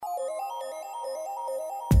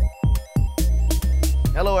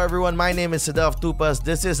Hello everyone, my name is Sadaf Tupas.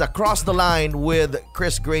 This is Across the Line with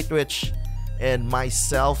Chris Greatwich and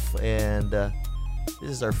myself, and this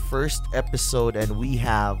is our first episode, and we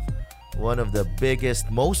have one of the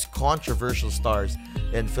biggest, most controversial stars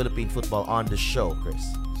in Philippine football on the show, Chris.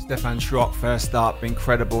 Stefan Schrock, first up,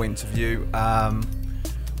 incredible interview.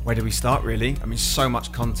 Where do we start, really? I mean, so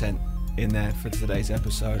much content in there for today's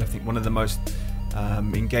episode. I think one of the most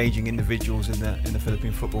engaging individuals in the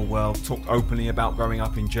Philippine football world. Talked openly about growing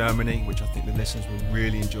up in Germany, which I think the listeners will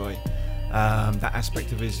really enjoy. That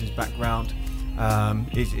aspect of his background,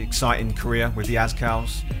 his exciting career with the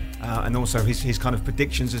Azcals, and also his kind of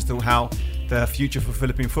predictions as to how the future for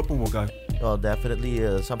Philippine football will go. Well,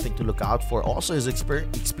 definitely something to look out for. Also, his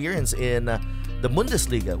experience in the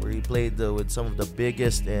Bundesliga, where he played with some of the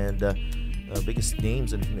biggest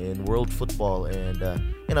names in world football. And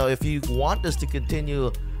if you want us to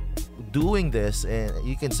continue doing this, and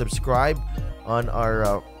you can subscribe on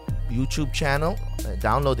our YouTube channel,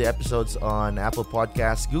 download the episodes on Apple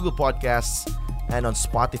Podcasts, Google Podcasts, and on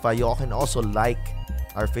Spotify. You all can also like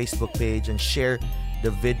our Facebook page and share the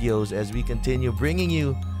videos as we continue bringing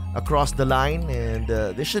you Across the Line. And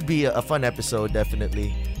this should be a fun episode,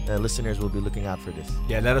 definitely. Listeners will be looking out for this.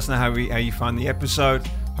 Yeah, let us know how you find the episode.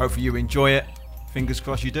 Hopefully you enjoy it. Fingers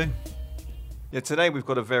crossed you do. Yeah, today we've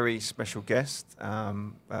got a very special guest,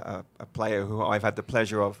 a player who I've had the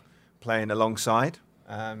pleasure of playing alongside,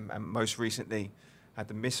 and most recently had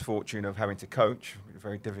the misfortune of having to coach, a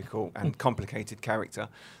very difficult and complicated character.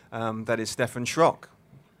 That is Stefan Schrock.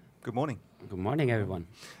 Good morning. Good morning, everyone.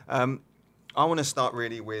 I want to start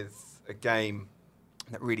really with a game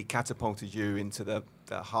that really catapulted you into the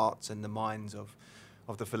hearts and the minds of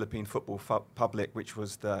the Philippine football public, which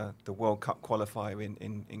was the World Cup qualifier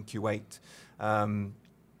in Kuwait.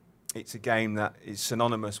 It's a game that is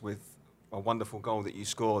synonymous with a wonderful goal that you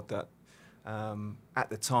scored that at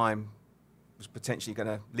the time was potentially going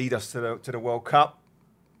to lead us to the World Cup.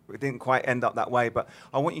 It didn't quite end up that way, but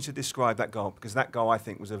I want you to describe that goal, because that goal, I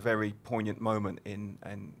think, was a very poignant moment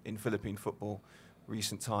in Philippine football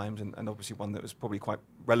recent times, and obviously one that was probably quite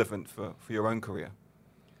relevant for your own career.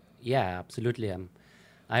 Yeah, absolutely.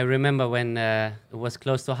 I remember when it was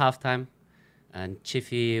close to halftime and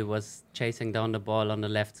Chiffy was chasing down the ball on the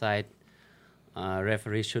left side.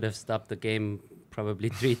 Referee should have stopped the game probably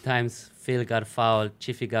 3 times. Phil got fouled,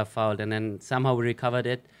 Chiffy got fouled, and then somehow we recovered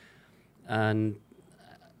it. And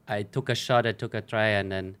I took a shot, I took a try, and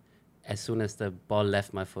then as soon as the ball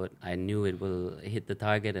left my foot, I knew it will hit the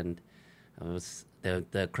target. And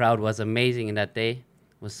the crowd was amazing in that day.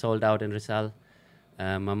 It was sold out in Rizal.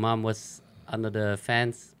 My mom was under the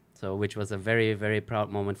fans, which was a very, very proud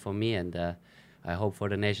moment for me, and I hope for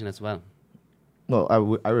the nation as well. Well,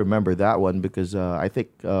 I remember that one because I think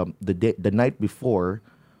the night before,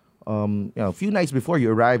 a few nights before,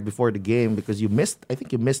 you arrived before the game because you missed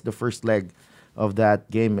the first leg of that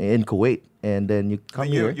game in Kuwait, and then you come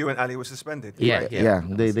here. You and Ali were suspended. Yeah.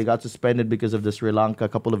 They got suspended because of the Sri Lanka, a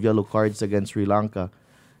couple of yellow cards against Sri Lanka.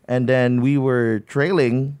 And then we were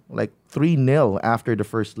trailing like 3-0 after the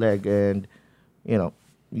first leg, and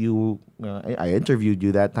I interviewed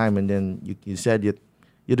you that time, and then you said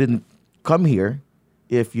you didn't come here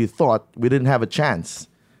if you thought we didn't have a chance.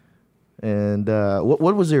 And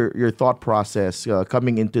what was your thought process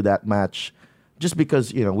coming into that match? Just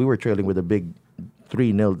because we were trailing with a big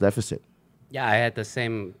 3-0 deficit. Yeah, I had the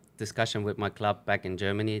same discussion with my club back in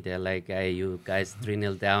Germany. They're like, "Hey, you guys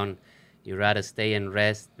 3-0 down. You rather stay and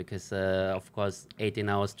rest because, of course, 18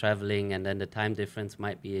 hours traveling and then the time difference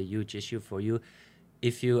might be a huge issue for you.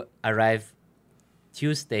 If you arrive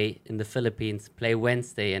Tuesday in the Philippines, play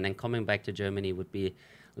Wednesday, and then coming back to Germany would be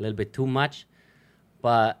a little bit too much."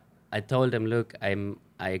 But I told them, look, I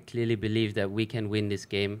clearly believe that we can win this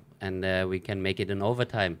game and we can make it in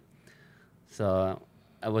overtime. So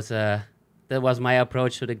that was my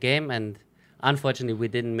approach to the game, and unfortunately we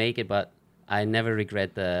didn't make it, but I never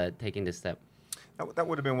regret taking this step. That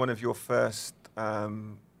would have been one of your first.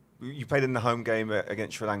 You played in the home game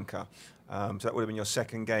against Sri Lanka, so that would have been your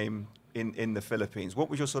second game in the Philippines. What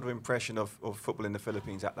was your sort of impression of football in the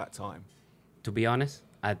Philippines at that time? To be honest,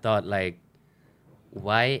 I thought,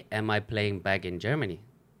 why am I playing back in Germany?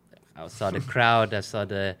 I saw the crowd, I saw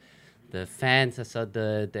the fans, I saw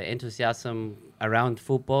the enthusiasm around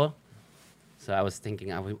football. So I was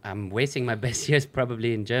thinking, I'm wasting my best years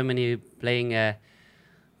probably in Germany being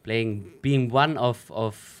one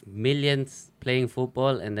of millions playing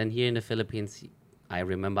football, and then here in the Philippines, I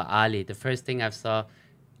remember Ali. The first thing I saw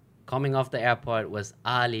coming off the airport was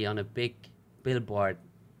Ali on a big billboard.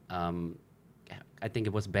 I think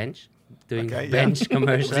it was Bench doing bench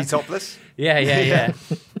commercials. Was he topless? Yeah.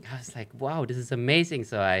 I was was like, wow, this is amazing.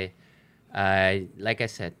 So like I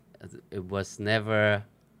said, it was never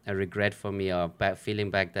a regret for me or feeling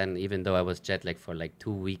back then, even though I was jet lagged for like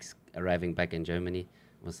 2 weeks arriving back in Germany.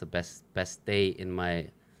 It was the best day in my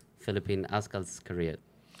Philippine Ascal's career.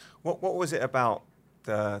 What was it about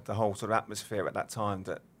the whole sort of atmosphere at that time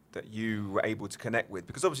that you were able to connect with?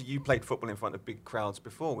 Because obviously you played football in front of big crowds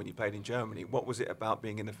before when you played in Germany. What was it about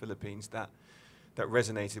being in the Philippines that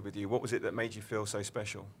resonated with you? What was it that made you feel so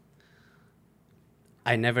special?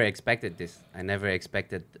 I never expected this. I never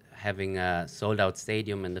expected having a sold-out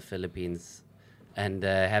stadium in the Philippines and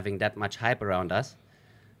having that much hype around us.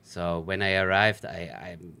 So when I arrived,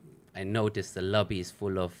 I noticed the lobby is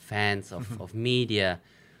full of fans, of media.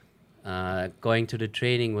 Going to the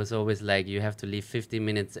training was always like you have to leave 15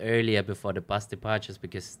 minutes earlier before the bus departures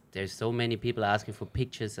because there's so many people asking for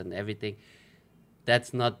pictures and everything.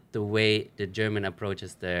 That's not the way the German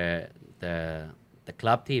approaches the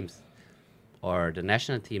club teams or the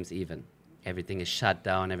national teams even. Everything is shut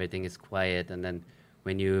down, everything is quiet, and then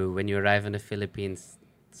when you arrive in the Philippines,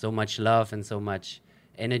 so much love and so much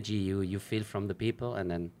energy you feel from the people,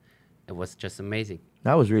 and then it was just amazing.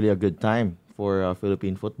 That was really a good time for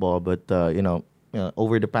Philippine football, but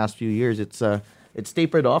over the past few years, it's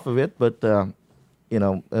tapered off of it. But for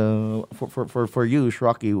you,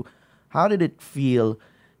 Shrocky, how did it feel,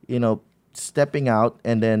 stepping out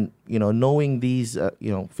and then knowing these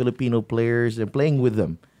Filipino players and playing with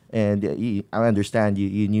them? And I understand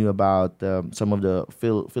you knew about some of the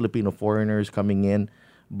Filipino foreigners coming in,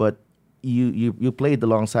 but you played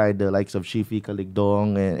alongside the likes of Shifi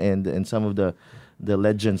Caligdong and some of the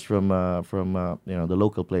legends from the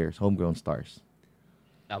local players, homegrown stars.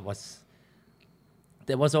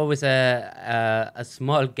 There was always a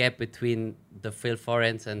small gap between the Phil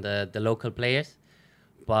foreigners and the local players,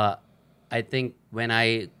 but I think when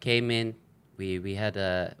I came in, we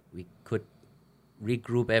could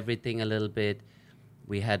regroup everything a little bit.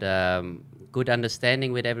 We had good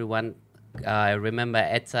understanding with everyone. I remember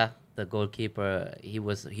Etza, the goalkeeper. He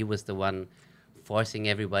was the one forcing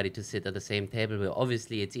everybody to sit at the same table. But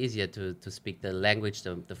obviously, it's easier to speak the language,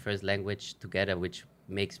 the first language together, which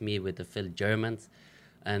makes me with the Phil Germans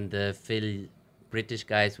and the Phil British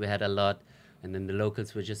guys. We had a lot, and then the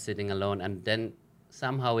locals were just sitting alone. And then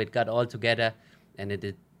somehow it got all together, and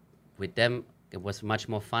with them it was much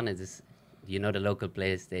more fun. It is, the local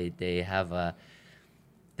players, they have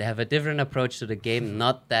a different approach to the game,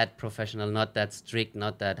 not that professional, not that strict,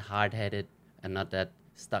 not that hard-headed, and not that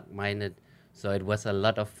stuck-minded. So it was a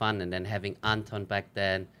lot of fun. And then having Anton back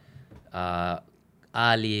then,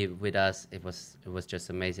 Ali with us, it was just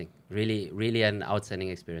amazing. Really, really an outstanding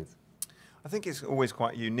experience. I think it's always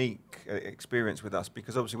quite a unique experience with us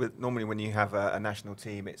because obviously normally when you have a national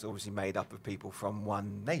team, it's obviously made up of people from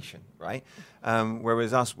one nation, right?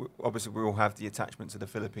 Whereas us, obviously we all have the attachment to the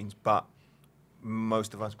Philippines, but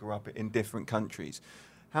most of us grew up in different countries.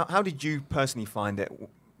 How did you personally find it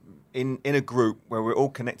in a group where we're all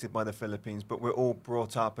connected by the Philippines, but we're all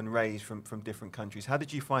brought up and raised from different countries? How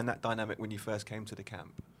did you find that dynamic when you first came to the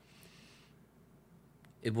camp?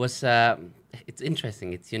 It was, it's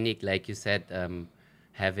interesting, it's unique, like you said,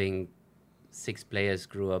 having 6 players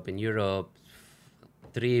grew up in Europe,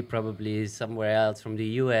 3 probably somewhere else from the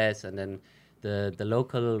US, and then the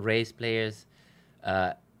local race players,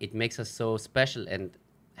 it makes us so special, and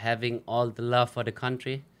having all the love for the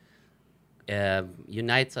country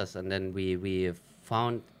unites us, and then we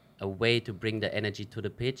found a way to bring the energy to the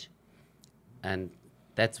pitch, and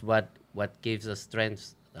that's what gives us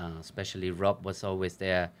strength. Especially Rob was always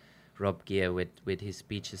there, Rob Gear with his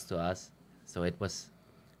speeches to us. So it was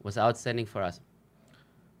outstanding for us.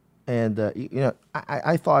 And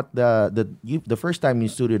I thought the first time you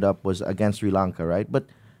suited up was against Sri Lanka, right? But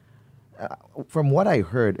from what I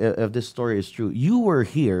heard, if this story is true, you were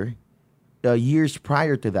here years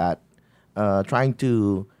prior to that, trying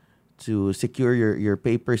to secure your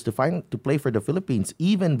papers to play for the Philippines,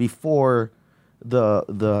 even before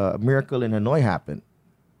the miracle in Hanoi happened.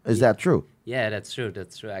 Is that true? Yeah, that's true.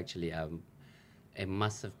 That's true, actually. It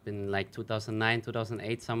must have been like 2009,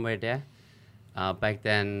 2008, somewhere there. Back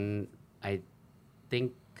then, I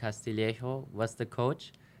think Castillejo was the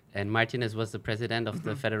coach, and Martinez was the president of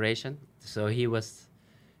the federation. So he was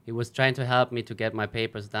trying to help me to get my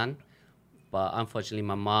papers done. But unfortunately,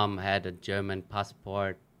 my mom had a German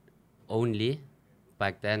passport only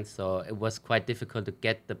back then, so it was quite difficult to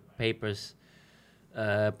get the papers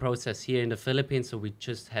process here in the Philippines, so we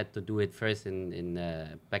just had to do it first in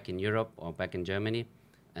back in Europe or back in Germany,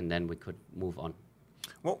 and then we could move on.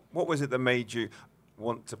 What was it that made you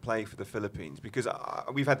want to play for the Philippines? Because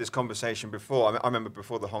we've had this conversation before. I remember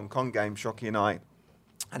before the Hong Kong game, Shockey and I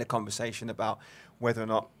had a conversation about whether or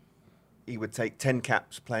not he would take 10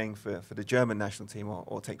 caps playing for the German national team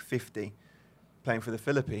or take 50 playing for the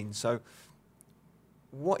Philippines. So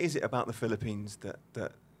what is it about the Philippines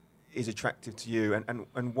that is attractive to you,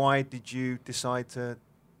 and why did you decide to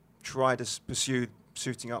try to pursue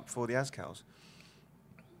suiting up for the Azkals?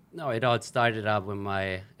 No, it all started up in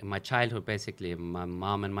my childhood, basically. My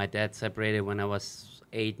mom and my dad separated when I was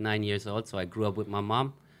 8, 9 years old, so I grew up with my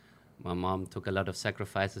mom. My mom took a lot of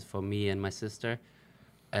sacrifices for me and my sister,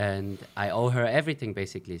 and I owe her everything,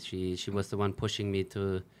 basically. She was the one pushing me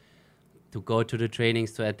to go to the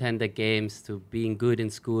trainings, to attend the games, to being good in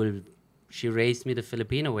school. She raised me the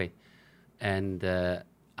Filipino way, and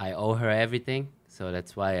I owe her everything. So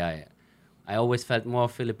that's why I always felt more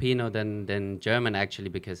Filipino than German, actually,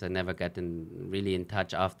 because I never got really in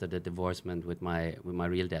touch after the divorcement with my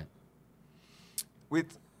real dad.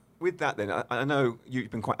 With that, then, I know you've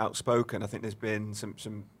been quite outspoken. I think there's been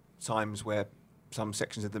some times where some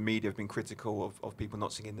sections of the media have been critical of people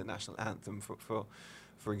not singing the national anthem,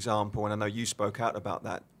 for example. And I know you spoke out about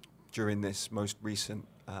that during this most recent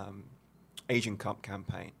Asian Cup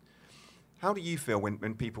campaign. How do you feel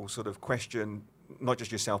when people sort of question not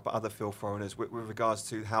just yourself but other field foreigners with regards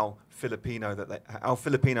to how Filipino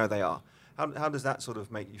they are? How does that sort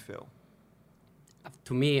of make you feel?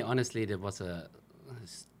 To me, honestly, there was a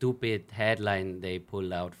stupid headline they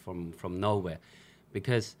pulled out from nowhere,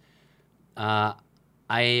 because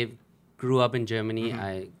I grew up in Germany.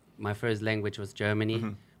 Mm-hmm. My first language was Germany.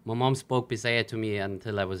 Mm-hmm. My mom spoke Bisaya to me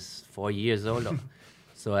until I was 4 years old.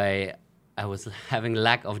 So I was having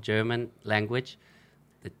lack of German language.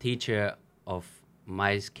 The teacher of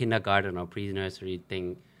my kindergarten or pre-nursery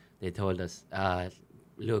thing, they told us,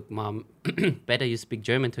 look, Mom, better you speak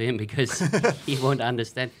German to him because he won't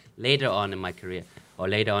understand. Later on in my career or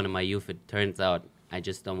later on in my youth, it turns out I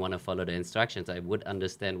just don't want to follow the instructions. I would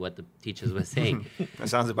understand what the teachers were saying. That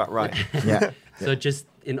sounds about right. Yeah. So just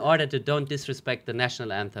in order to don't disrespect the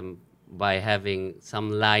national anthem by having some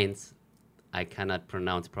lines I cannot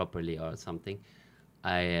pronounce properly or something,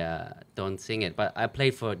 I don't sing it. But I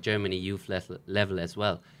played for Germany youth level as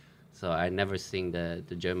well. So I never sing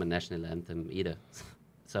the German national anthem either.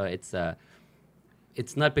 So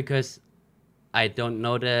it's not because I don't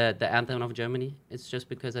know the anthem of Germany. It's just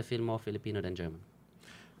because I feel more Filipino than German.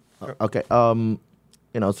 Okay.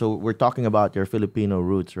 So we're talking about your Filipino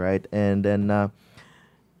roots, right? And then,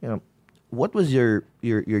 what was your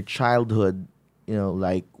childhood,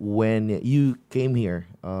 like when you came here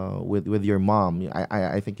with your mom?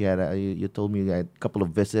 I think you had you told me you had a couple of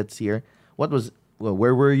visits here.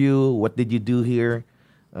 Where were you? What did you do here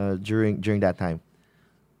during that time?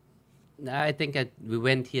 I think we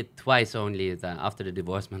went here twice only. After the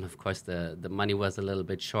divorcement, of course, the money was a little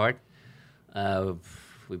bit short.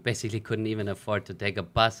 We basically couldn't even afford to take a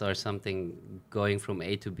bus or something going from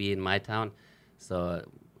A to B in my town. So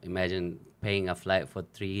imagine paying a flight for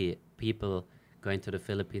 3 people going to the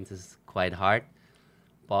Philippines is quite hard.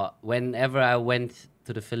 But whenever I went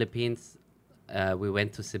to the Philippines, we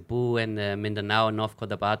went to Cebu and Mindanao, North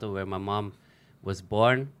Cotabato, where my mom was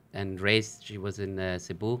born and raised. She was in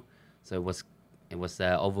Cebu. So it was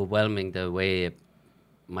overwhelming the way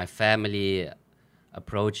my family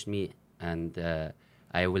approached me, and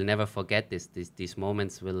I will never forget these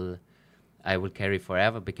moments. I will carry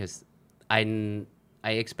forever, because I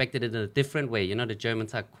expected it in a different way. The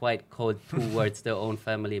Germans are quite cold towards their own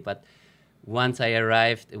family, but once I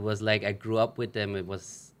arrived, it was like I grew up with them. It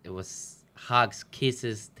was hugs,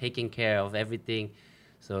 kisses, taking care of everything.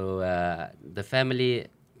 So the family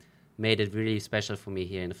made it really special for me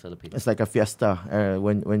here in the Philippines. It's like a fiesta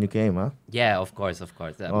when you came, huh? Yeah, of course.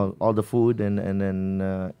 All the food and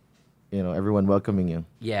then everyone welcoming you.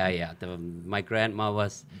 Yeah. My grandma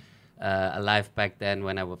was alive back then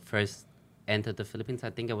when I first entered the Philippines. I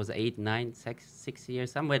think I was 8, 9, 6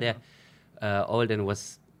 years, somewhere there, old, and it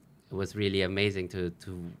was really amazing to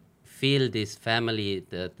feel this family,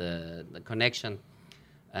 the connection,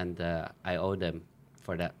 and I owe them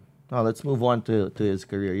for that. Now let's move on to his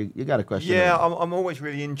career. You got a question? Yeah, I'm always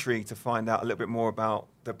really intrigued to find out a little bit more about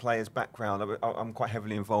the player's background. I'm quite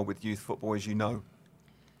heavily involved with youth football, as you know,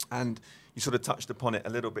 and you sort of touched upon it a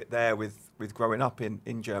little bit there with growing up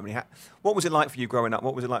in Germany. What was it like for you growing up?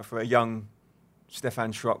 What was it like for a young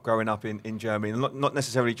Stefan Schrott growing up in Germany, and not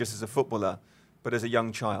necessarily just as a footballer, but as a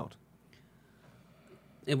young child?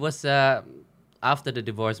 It was after the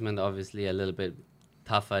divorcement, obviously a little bit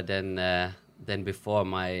tougher than before.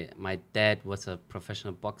 My dad was a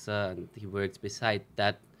professional boxer, and he works beside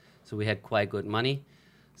that, so we had quite good money.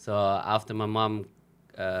 So after my mom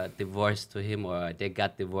divorced to him, or they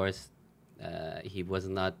got divorced, he was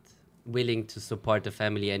not willing to support the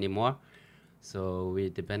family anymore. So we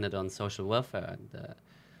depended on social welfare. And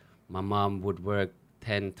my mom would work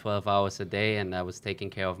 10, 12 hours a day, and I was taking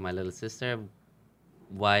care of my little sister.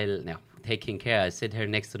 While taking care, I sit her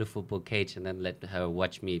next to the football cage and then let her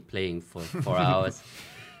watch me playing for 4 hours.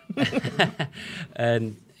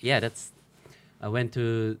 And yeah,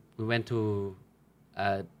 we went to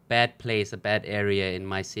a bad place, a bad area in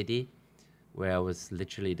my city, where I was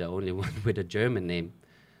literally the only one with a German name.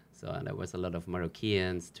 So there was a lot of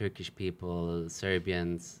Moroccans, Turkish people,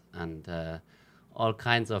 Serbians, and all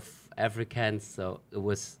kinds of Africans. So I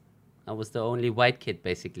was the only white kid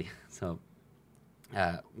basically. So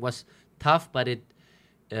was tough, but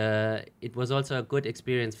it was also a good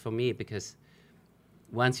experience for me, because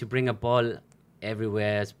once you bring a ball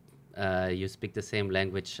everywhere, you speak the same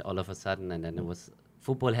language all of a sudden, and then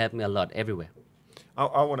football helped me a lot everywhere.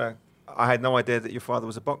 I had no idea that your father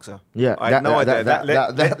was a boxer. Yeah, I had no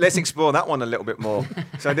idea. Let's explore that one a little bit more.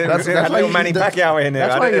 So I didn't have little Manny Pacquiao in here.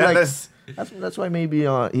 That's why maybe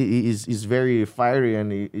he's very fiery,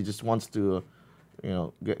 and he just wants to,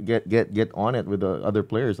 get on it with the other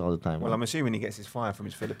players all the time. Well, I'm assuming he gets his fire from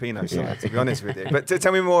his Filipino side, to be honest with you. But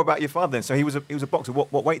tell me more about your father then. So he was a boxer.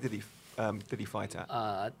 What weight did he fight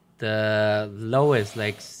at? The lowest,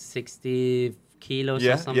 like 60 kilos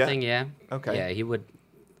or something. Yeah. Okay. Yeah,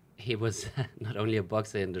 he was not only a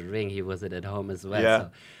boxer in the ring, he was it at home as well. Yeah.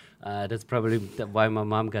 So that's probably why my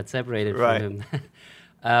mom got separated Right. from him.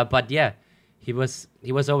 But yeah, he was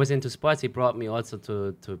always into sports. He brought me also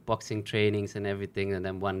to boxing trainings and everything. And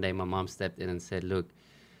then one day my mom stepped in and said, "Look,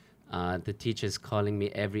 the teacher's calling me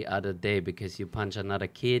every other day because you punch another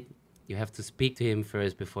kid. You have to speak to him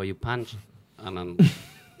first before you punch." And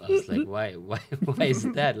I was like, why is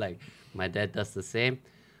that? Like, my dad does the same.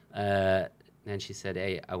 And she said,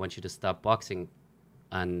 "Hey, I want you to stop boxing."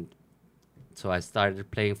 And so I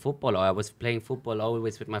started playing football, or I was playing football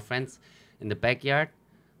always with my friends in the backyard.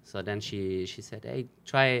 So then she said, "Hey,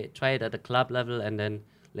 try it at the club level, and then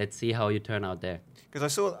let's see how you turn out there."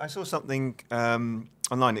 Because I saw something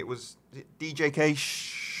online. It was DJK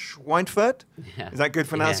Schweinfurt. Yeah. Is that good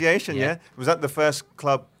pronunciation? Yeah. Yeah. Was that the first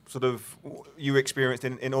club sort of you experienced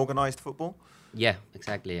in organised football? Yeah,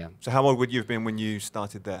 exactly. Yeah. So how old would you have been when you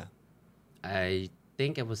started there? I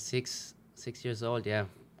think I was six years old. Yeah,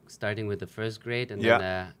 starting with the first grade, and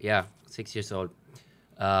Yeah. then 6 years old.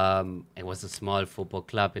 It was a small football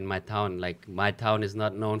club in my town. Like, my town is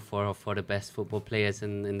not known for the best football players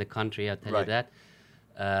in the country. I'll tell you Right.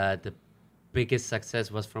 that. The biggest success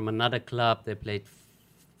was from another club. They played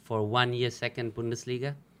for 1 year second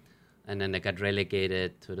Bundesliga, and then they got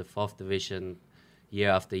relegated to the 4th division year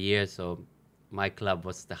after year. So my club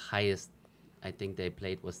was the highest. I think they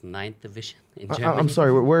played was 9th division in Germany. I'm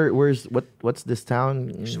sorry. What's this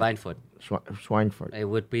town? Schweinfurt. Schweinfurt. It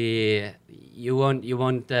would be, you won't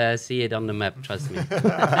see it on the map, trust me.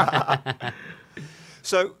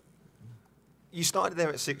 So you started there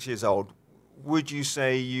at 6 years old. Would you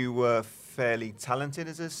say you were fairly talented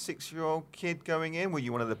as a 6-year-old kid going in? Were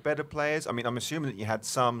you one of the better players? I mean, I'm assuming that you had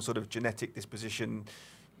some sort of genetic disposition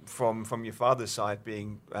from your father's side,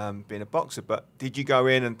 being a boxer. But did you go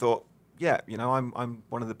in and thought, yeah, I'm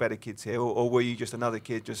one of the better kids here, or were you just another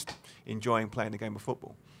kid just enjoying playing the game of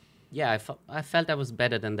football? Yeah, I felt I was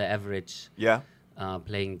better than the average. Yeah.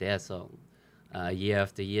 Playing there. So year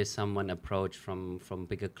after year, someone approached from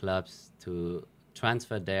bigger clubs to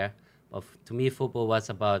transfer there. But to me, football was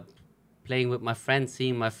about playing with my friends,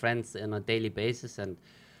 seeing my friends on a daily basis, and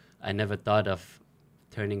I never thought of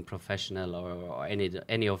turning professional or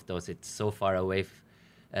any of those. It's so far away.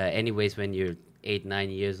 Anyways, when you're 8, 9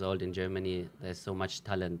 years old in Germany, there's so much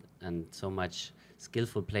talent and so much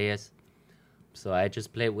skillful players. So I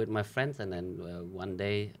just played with my friends, and then one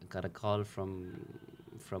day I got a call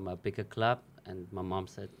from a bigger club, and my mom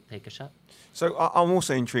said, "Take a shot." So I'm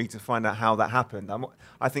also intrigued to find out how that happened.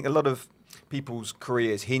 I think a lot of people's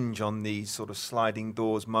careers hinge on these sort of sliding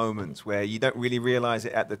doors moments where you don't really realize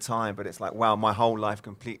it at the time, but it's like, wow, my whole life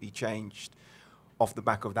completely changed off the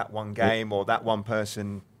back of that one game or that one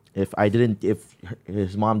person. If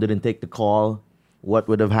his mom didn't take the call, what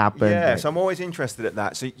would have happened? Yeah, so I'm always interested at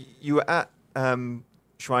that. So you were at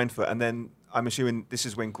Schweinfurt, and then I'm assuming this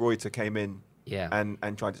is when Greuter came in. Yeah.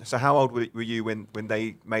 And tried to. So how old were you when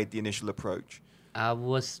they made the initial approach? I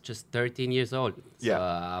was just 13 years old. So,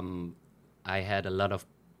 Yeah. I had a lot of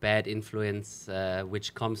bad influence,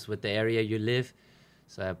 which comes with the area you live.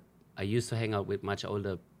 So I used to hang out with much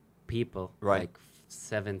older people, Right. like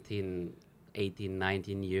 17, 18,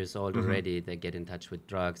 19 years old already. They get in touch with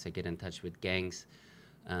drugs, they get in touch with gangs.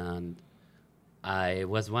 And I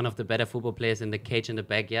was one of the better football players in the cage in the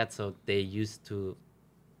backyard, so they used to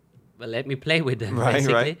let me play with them, Right,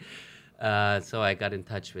 basically. right. So I got in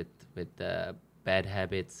touch with bad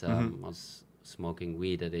habits. I was smoking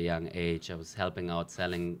weed at a young age. I was helping out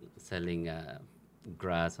selling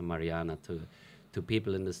grass and marijuana to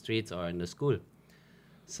people in the streets or in the school.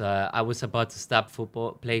 So I was about to stop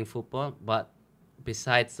playing football, but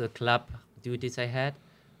besides the club duties I had,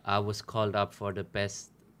 I was called up for the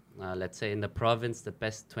best, let's say in the province, the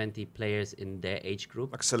best 20 players in their age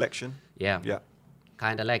group. Like selection. Yeah. Yeah.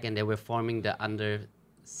 Kind of like, and they were forming the under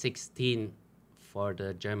 16 for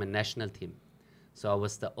the German national team. So I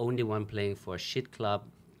was the only one playing for a shit club,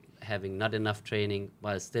 having not enough training,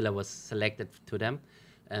 but still I was selected to them.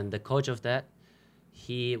 And the coach of that,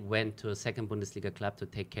 he went to a second Bundesliga club to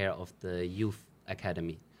take care of the youth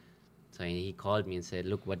academy. So he called me and said,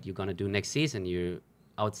 look, what you're going to do next season, you're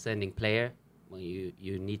outstanding player. Well,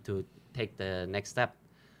 you need to take the next step.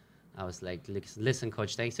 I was like, listen,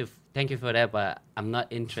 coach, thank you for that, but I'm not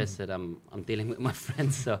interested. I'm dealing with my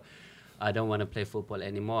friends, so I don't want to play football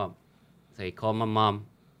anymore. So he called my mom,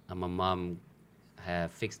 and my mom had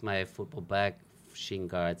fixed my football bag, shin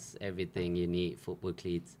guards, everything you need, football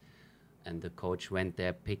cleats. And the coach went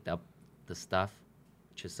there, picked up the stuff,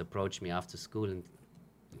 just approached me after school, and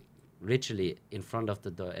literally in front of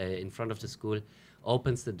the door, in front of the school,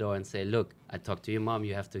 opens the door and say, look, I talked to your mom,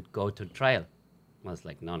 you have to go to trial. I was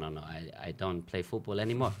like, no, I don't play football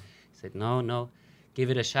anymore. He said, no,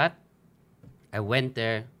 give it a shot. I went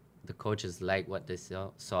there. The coaches liked what they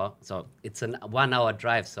saw. So it's a 1 hour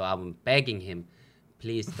drive, so I'm begging him,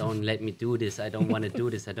 please don't let me do this. I don't want to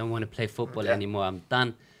do this. I don't want to play football anymore. I'm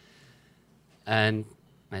done. And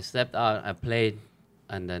I stepped out, I played,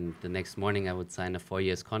 and then the next morning I would sign a 4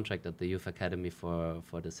 years contract at the youth academy for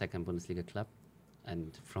the second Bundesliga club.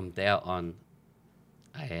 And from there on,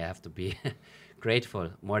 I have to be grateful,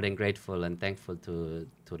 more than grateful and thankful to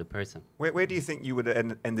the person. Where do you think you would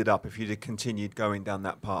have ended up if you'd have continued going down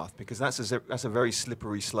that path? Because that's a very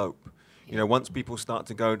slippery slope. You know, once people start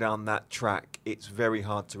to go down that track, it's very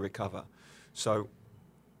hard to recover. So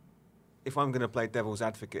if I'm going to play devil's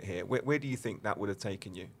advocate here, where do you think that would have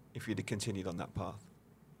taken you if you'd have continued on that path?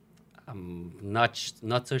 I'm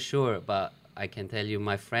not so sure, but I can tell you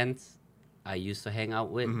my friends I used to hang out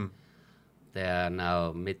with, they are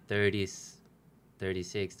now mid-30s,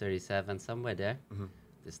 36, 37, somewhere there.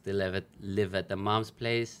 They still live at the mom's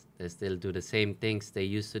place. They still do the same things they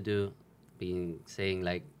used to do, being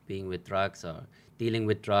with drugs or dealing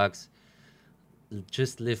with drugs.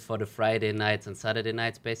 Just live for the Friday nights and Saturday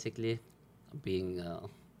nights, basically. Being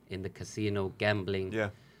in the casino, gambling,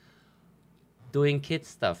 doing kid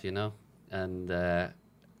stuff, you know. And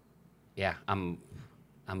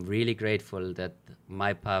I'm really grateful that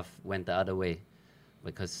my path went the other way,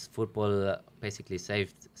 because football basically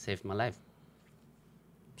saved my life.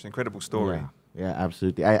 It's an incredible story. Yeah,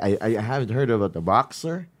 absolutely. I haven't heard about the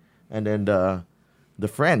boxer, and then the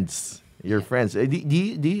friends, your friends. Do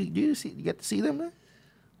you get to see them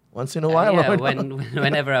once in a while? Yeah,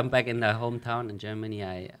 whenever I'm back in the hometown in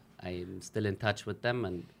Germany, I'm still in touch with them,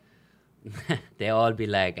 and they all be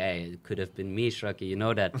like, hey, it could have been me, Shraki, you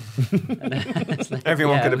know that. Like,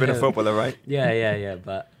 Everyone could have been a footballer, right? Yeah.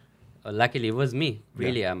 But luckily it was me.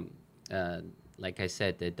 Really, like I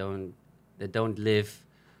said, they don't live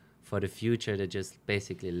for the future. They just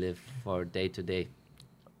basically live for day to day.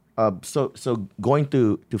 So going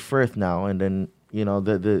to Firth now, and then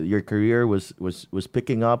your career was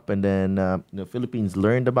picking up, and then the Philippines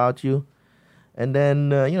learned about you, and then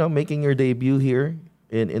making your debut here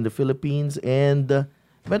in the Philippines, and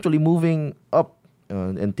eventually moving up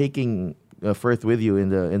and taking Firth with you in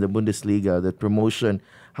the Bundesliga, the promotion.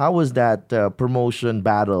 How was that promotion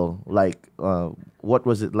battle like? What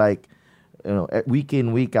was it like? Week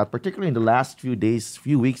in, week out, particularly in the last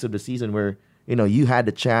few weeks of the season, where you had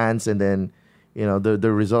the chance, and then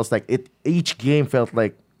the results, like each game felt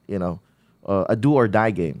like a do or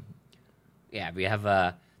die game. Yeah, we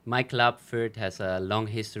have my club Firth has a long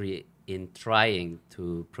history in trying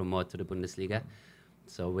to promote to the Bundesliga.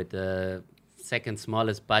 So with the second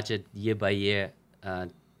smallest budget year by year,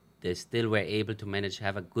 they still were able to manage to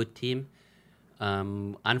have a good team.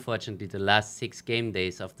 Unfortunately, the last 6 game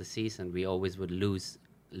days of the season, we always would lose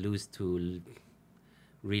to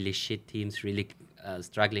really shit teams, really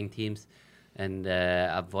struggling teams, and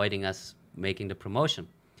avoiding us making the promotion.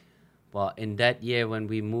 But in that year, when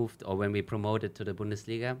we promoted to the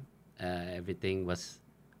Bundesliga, everything was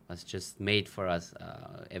just made for us.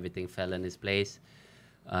 Everything fell in its place,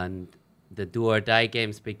 and the do or die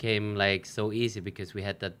games became like so easy, because we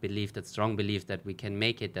had that strong belief that we can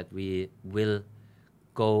make it, that we will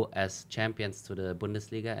go as champions to the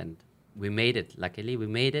Bundesliga, and we made it. Luckily, we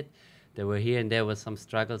made it. there were here and there was some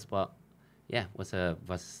struggles, but yeah, was a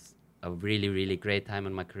really, really great time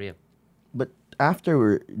in my career. But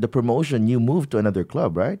after the promotion, you moved to another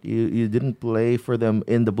club, right? You didn't play for them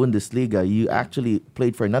in the Bundesliga. You actually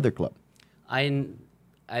played for another club.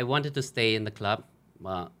 I wanted to stay in the club,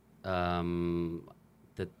 but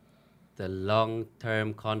the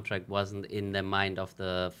long-term contract wasn't in the mind of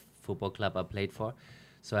the football club I played for.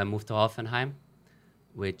 So I moved to Hoffenheim,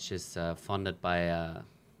 which is funded by a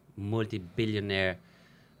multi-billionaire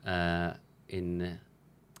in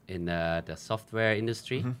the software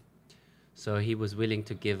industry. Mm-hmm. So he was willing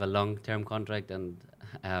to give a long-term contract and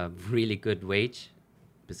a really good wage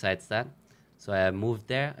besides that. So I moved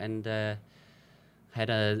there and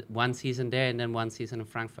had one season there and then one season in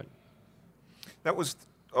Frankfurt. That was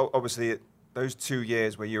obviously those 2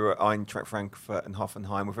 years where you were at Eintracht Frankfurt and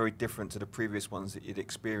Hoffenheim were very different to the previous ones that you'd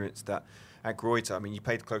experienced at Greuther. I mean, you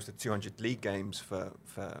played close to 200 league games for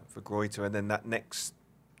Greuther, and then that next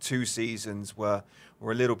 2 seasons were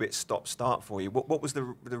a little bit stop-start for you. What was the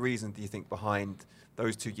reason, do you think, behind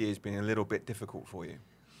those 2 years being a little bit difficult for you?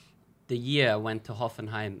 The year I went to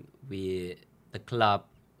Hoffenheim, the club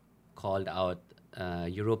called out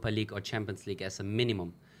Europa League or Champions League as a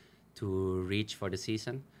minimum to reach for the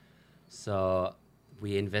season. So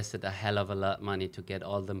we invested a hell of a lot of money to get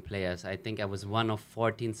all them players. I think I was one of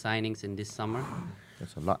 14 signings in this summer.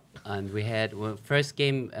 That's a lot. And we had first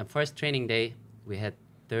training day, we had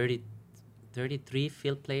 33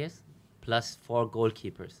 field players plus 4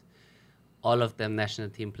 goalkeepers. All of them national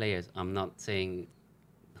team players. I'm not saying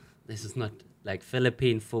this is not like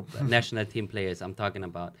Philippine football national team players. I'm talking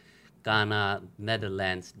about Ghana,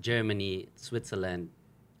 Netherlands, Germany, Switzerland,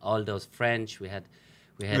 all those French. We had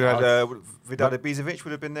Vidal Ibisevic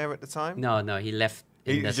would have been there at the time? No, he left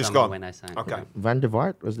in the just summer gone. when I signed. Okay. Yeah. Van der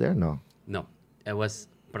Vaart was there? No. No, it was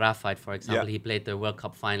Braafheid, for example. Yeah. He played the World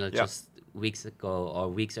Cup final Yeah. just weeks ago or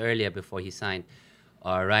weeks earlier before he signed.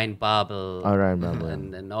 Or Ryan Babel. Oh, Ryan Babel.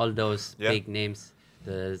 And all those Yeah. big names.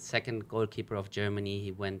 The second goalkeeper of Germany,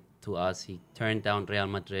 he went to us. He turned down Real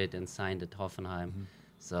Madrid and signed at Hoffenheim. Mm-hmm.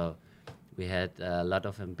 So we had a lot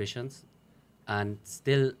of ambitions. And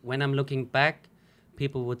still, when I'm looking back,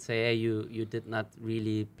 people would say, hey, you did not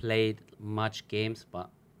really play much games, but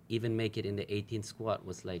even make it in the 18 squad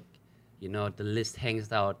was like, the list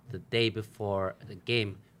hangs out the day before the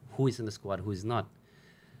game, who is in the squad, who is not.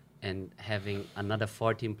 And having another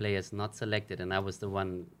 14 players not selected, and I was the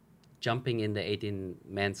one jumping in the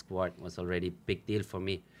 18-man squad was already a big deal for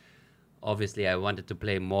me. Obviously, I wanted to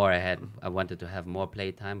play more. I wanted to have more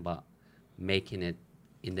play time, but making it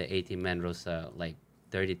in the 18-man roster like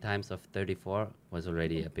 30 times of 34 was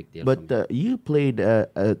already a big deal for me. But you played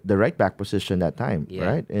the right back position that time, Yeah.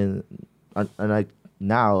 right? And like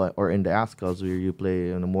now, or in the Ascals, where you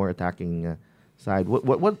play on a more attacking side.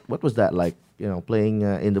 What was that like? Playing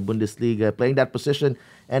in the Bundesliga, playing that position,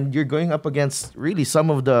 and you're going up against really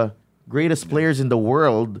some of the greatest players in the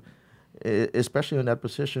world, especially in that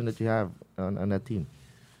position that you have on that team.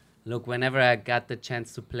 Look, whenever I got the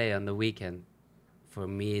chance to play on the weekend, for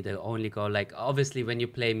me, the only goal, like obviously when you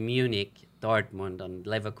play Munich, Dortmund, and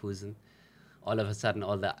Leverkusen, all of a sudden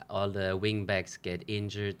all the wing backs get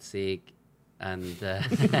injured, sick, and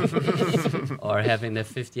or having the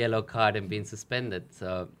 5th yellow card and being suspended.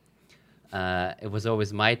 So it was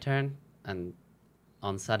always my turn, and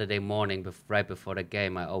on Saturday morning, right before the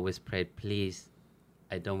game, I always prayed, please,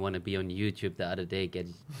 I don't want to be on YouTube the other day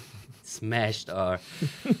getting smashed or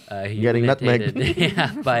Getting nutmegged.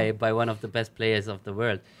 yeah, by one of the best players of the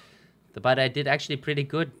world. But I did actually pretty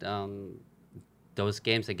good. Those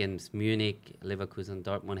games against Munich, Leverkusen,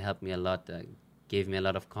 Dortmund helped me a lot, gave me a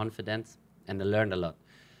lot of confidence, and I learned a lot.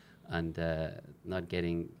 And not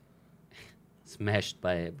getting smashed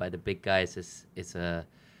by the big guys is a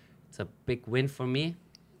big win for me,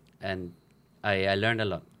 and I learned a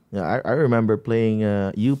lot. Yeah, I remember playing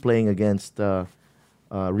you playing against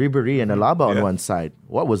Ribéry and Alaba on one side.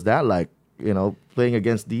 What was that like? Playing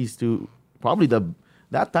against these two, probably the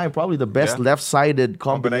best left-sided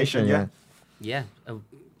combination. Yeah.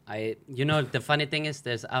 The funny thing is,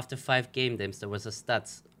 there's after 5 game days, there was a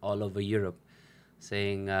stats all over Europe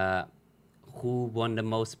saying who won the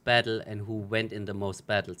most battle and who went in the most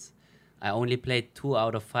battles. I only played 2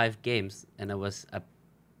 out of 5 games, and I was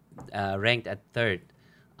ranked at 3rd.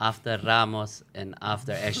 After Ramos and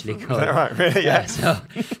after Ashley Cole. Right, really? Yeah. So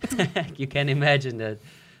you can imagine that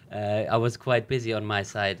I was quite busy on my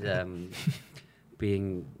side,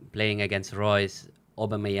 playing against Royce.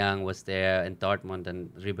 Aubameyang was there, and Dortmund,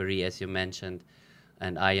 and Ribéry, as you mentioned,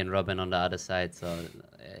 and Arjen Robben on the other side. So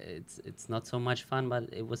it's not so much fun, but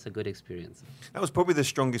it was a good experience. That was probably the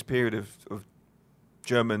strongest period of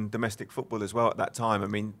German domestic football as well at that time. I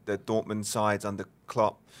mean, the Dortmund sides under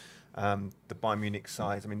Klopp, the Bayern Munich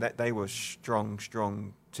sides. I mean, they were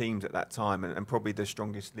strong teams at that time, and probably the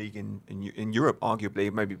strongest league in Europe,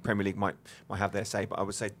 arguably. Maybe Premier League might have their say, but I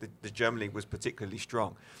would say the German league was particularly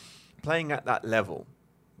strong. Playing at that level,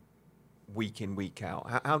 week in, week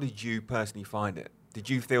out, how did you personally find it? Did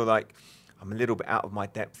you feel like I'm a little bit out of my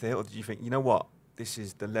depth here, or did you think, you know what, this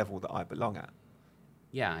is the level that I belong at?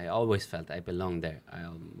 Yeah, I always felt I belonged there.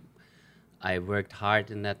 I worked hard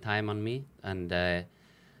in that time on me, and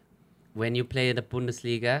when you play the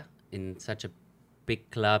Bundesliga in such a big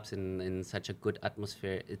clubs in such a good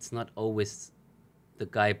atmosphere, it's not always the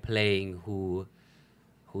guy playing who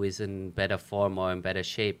is in better form or in better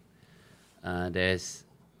shape.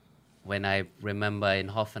 When I remember in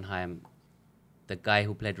Hoffenheim, the guy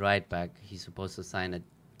who played right back, he's supposed to sign at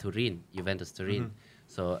Turin, Juventus Turin. Mm-hmm.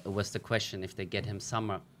 So it was the question if they get him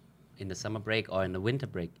in the summer break or in the winter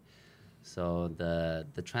break. So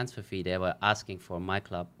the transfer fee they were asking for my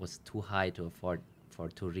club was too high to afford for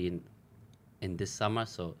Turin in this summer.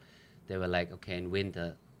 So they were like, okay, in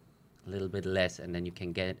winter, a little bit less, and then you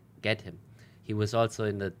can get him. He was also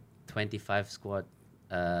in the 25 squad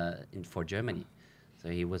for Germany. So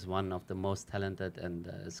he was one of the most talented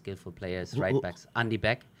and skillful players, right backs.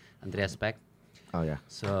 Andreas Beck. Oh, yeah.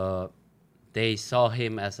 So they saw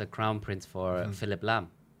him as a crown prince for Philipp Lahm.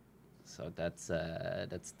 So that's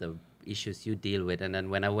the issues you deal with. And then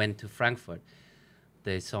when I went to Frankfurt,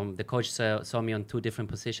 the coach saw me on two different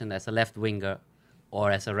positions, as a left winger or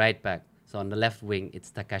as a right back. So on the left wing, it's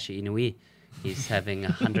Takashi Inui. He's having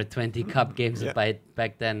 120 cup games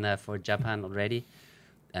back then for Japan already.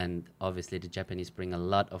 And obviously the Japanese bring a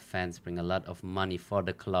lot of fans, bring a lot of money for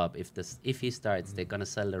the club. If he starts, they're gonna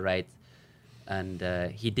sell the rights, and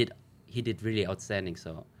he did really outstanding.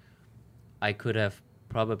 So I could have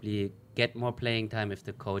probably get more playing time if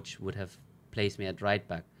the coach would have placed me at right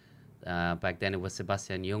back. Back then it was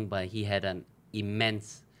Sebastian Jung, but he had an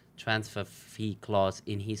immense transfer fee clause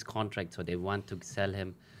in his contract, so they want to sell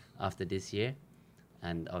him after this year.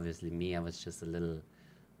 And obviously me, I was just a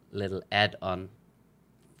little add-on.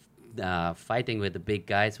 Fighting with the big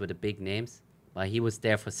guys, with the big names. But he was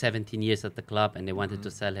there for 17 years at the club, and they wanted to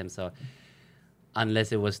sell him. So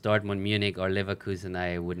unless it was Dortmund, Munich, or Leverkusen,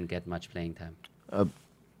 I wouldn't get much playing time.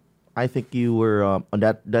 I think you were on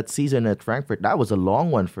that season at Frankfurt. That was a long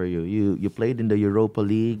one for you. You played in the Europa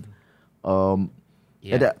League. And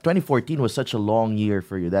 2014 was such a long year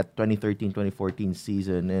for you. That 2013-2014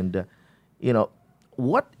 season, and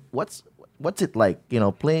what's it like,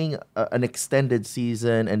 playing an extended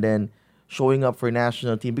season and then showing up for a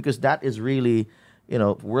national team? Because that is really,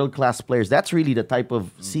 world-class players. That's really the type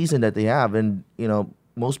of season that they have. And,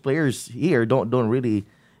 most players here don't really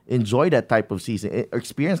enjoy that type of season,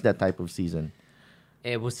 experience that type of season.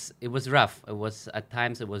 It was rough. At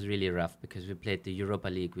times it was really rough because we played the Europa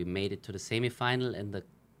League. We made it to the semi-final in the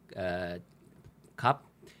Cup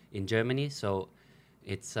in Germany. So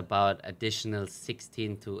it's about additional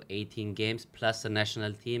 16 to 18 games plus the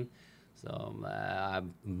national team. So I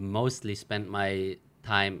mostly spent my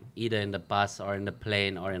time either in the bus or in the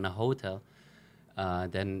plane or in a hotel.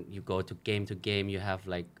 Then you go to game. You have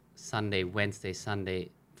like Sunday, Wednesday, Sunday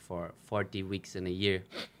for 40 weeks in a year.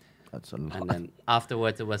 That's a lot. And then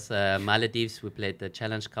afterwards it was Maldives. We played the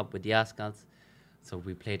Challenge Cup with the Ascals. So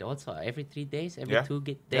we played also every 3 days, every 2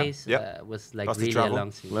 days. Was like plus really a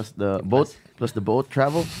long season. Plus the boat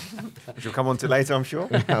travel. Which we'll come on to later, I'm sure.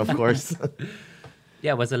 Of course.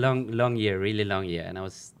 Yeah, it was a long year, really long year, and I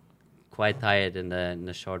was quite tired in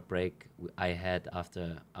the short break I had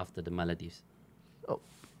after the Maldives. Oh,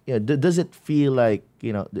 yeah. Does it feel like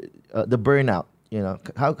the burnout?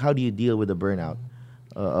 How do you deal with the burnout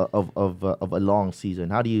of a long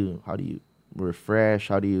season? How do you refresh?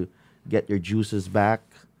 How do you get your juices back?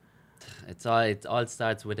 It all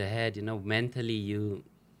starts with the head. Mentally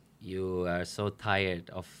you are so tired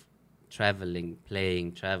of traveling,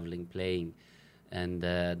 playing, and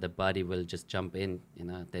the body will just jump in.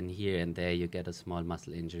 Then here and there you get a small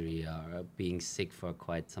muscle injury or being sick for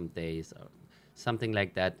quite some days or something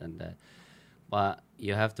like that. And but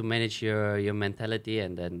you have to manage your mentality,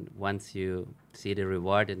 and then once you see the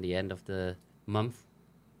reward in the end of the month,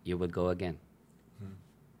 you will go again.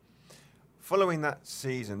 Following that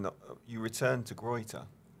season, you returned to Greuther,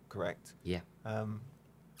 correct? Yeah.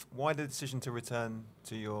 Why the decision to return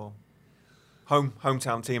to your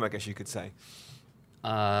hometown team, I guess you could say?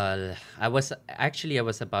 I was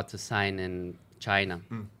about to sign in China.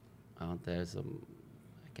 I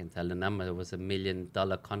can tell the number. There was $1 million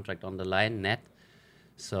contract on the line net.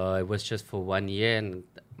 So it was just for 1 year, and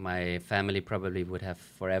my family probably would have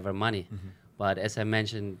forever money. But as I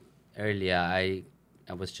mentioned earlier, I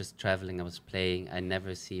was just traveling, I was playing. I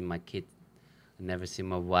never see my kid, I never see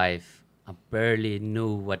my wife. I barely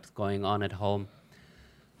knew what's going on at home.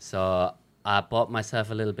 So I bought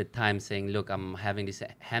myself a little bit time saying, look, I'm having this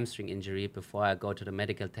hamstring injury before I go to the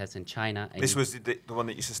medical test in China. And This was the one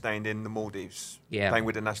that you sustained in the Maldives, Yeah. playing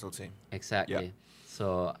with the national team. Exactly. Yeah.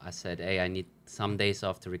 So I said, hey, I need some days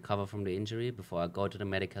off to recover from the injury before I go to the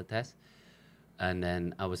medical test. And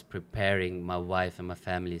then I was preparing my wife and my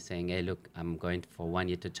family saying, hey, look, I'm going for 1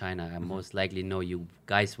 year to China. I most likely know you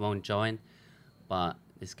guys won't join, but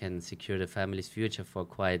this can secure the family's future for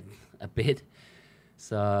quite a bit.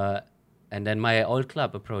 So, and then my old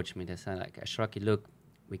club approached me. They said, like, Ashraki, look,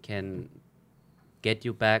 we can get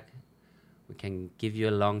you back. We can give you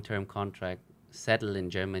a long-term contract, settle in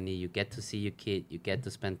Germany. You get to see your kid. You get to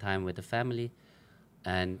spend time with the family.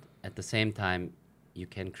 And at the same time, you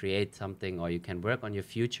can create something or you can work on your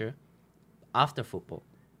future after football.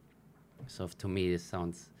 So to me,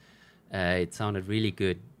 it sounded really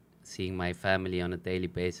good seeing my family on a daily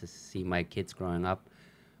basis, see my kids growing up,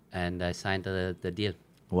 and I signed the deal.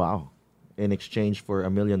 Wow. In exchange for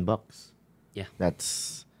 $1 million. Yeah.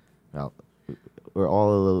 That's, well, we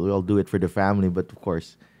all do it for the family, but of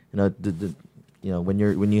course,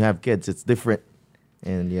 when you have kids, it's different,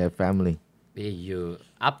 and you have family. You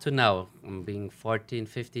up to now, being 14,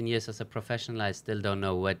 15 years as a professional, I still don't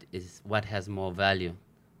know what has more value,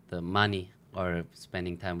 the money or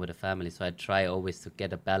spending time with the family. So I try always to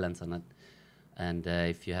get a balance on it. And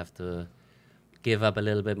if you have to give up a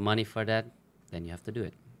little bit money for that, then you have to do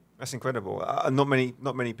it. That's incredible.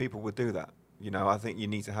 Not many people would do that. I think you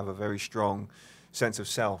need to have a very strong sense of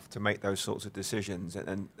self to make those sorts of decisions.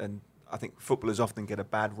 And I think footballers often get a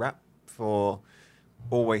bad rap for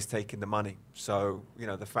always taking the money. So,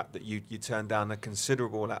 the fact that you turn down a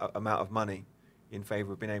considerable amount of money in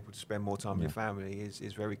favour of being able to spend more time with your family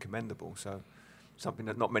is very commendable. So, something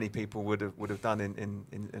that not many people would have done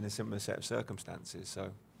in a similar set of circumstances. So,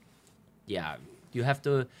 yeah, you have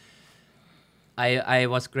to. I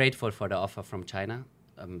was grateful for the offer from China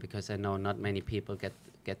because I know not many people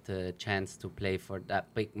get the chance to play for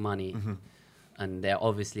that big money. Mm-hmm. And there,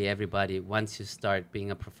 obviously, everybody, once you start being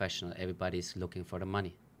a professional, everybody's looking for the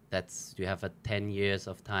money. You have a 10 years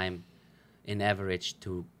of time in average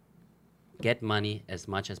to get money as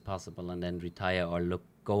much as possible and then retire or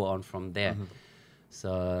go on from there. Mm-hmm.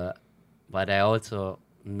 So, but I also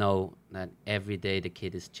know that every day the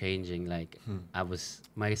kid is changing. Like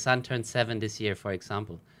my son turned 7 this year, for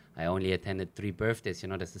example. I only attended 3 birthdays.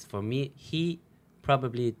 This is for me. He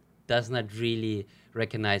probably does not really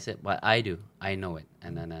recognize it, but I do. I know it,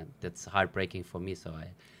 and then that's heartbreaking for me. So I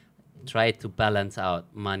try to balance out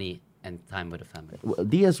money and time with the family. Well,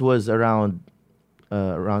 Diaz was around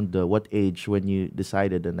what age when you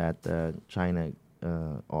decided on that China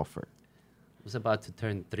offer? I was about to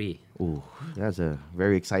turn 3. Ooh, that's a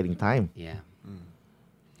very exciting time. Yeah.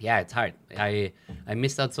 Yeah, it's hard. I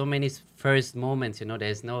missed out so many first moments.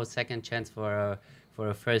 There's no second chance for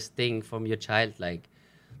a first thing from your child, like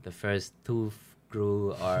the first tooth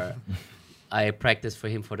grew, or I practiced for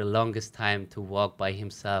him for the longest time to walk by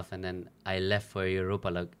himself, and then I left for a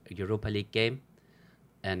Europa League game,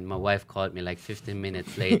 and my wife called me like 15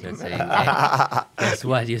 minutes later saying, hey, guess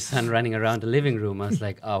what, your son running around the living room. I was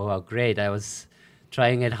like, oh, wow, great. I was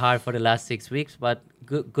trying it hard for the last 6 weeks, but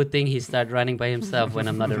good thing he started running by himself when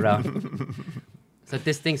I'm not around. So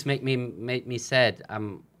these things made me sad.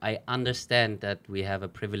 I understand that we have a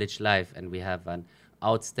privileged life and we have an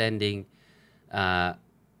outstanding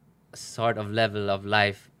sort of level of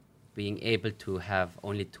life, being able to have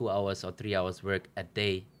only 2 hours or 3 hours work a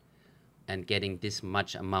day and getting this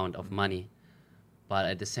much amount of money. But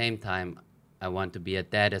at the same time, I want to be a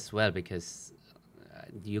dad as well, because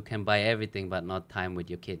you can buy everything but not time with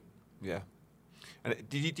your kid. Yeah. And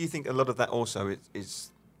do you think a lot of that also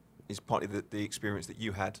is partly the experience that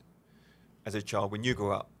you had as a child when you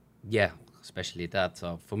grew up? Yeah, especially that.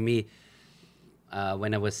 So for me,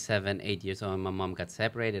 when I was 7, 8 years old and my mom got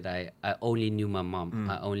separated, I only knew my mom.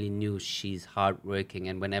 I only knew she's hardworking,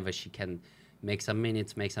 and whenever she can make some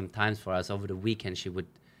minutes, make some times for us over the weekend, she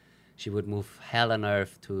would move hell on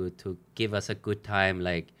earth to give us a good time.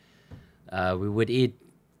 Like we would eat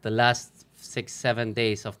the last 6, 7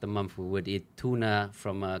 days of the month, we would eat tuna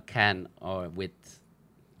from a can or with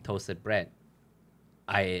toasted bread.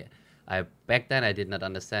 I back then I did not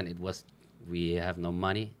understand. It was we have no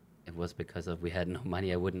money. It was because of we had no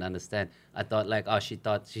money. I wouldn't understand. I thought like, oh, she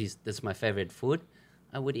thought this is my favorite food.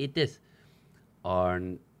 I would eat this. Or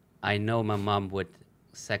I know my mom would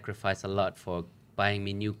sacrifice a lot for buying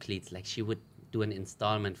me new cleats. Like she would do an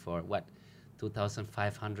installment for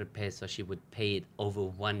 2,500 pesos. She would pay it over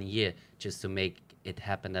 1 year just to make it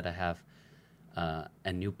happen that I have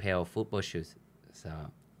a new pair of football shoes. So,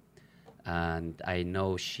 and I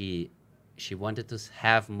know she wanted to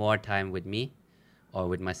have more time with me or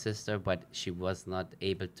with my sister, but she was not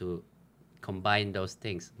able to combine those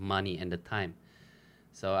things, money and the time.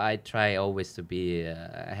 So I try always to be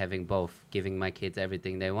having both, giving my kids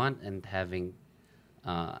everything they want and having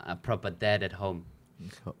a proper dad at home.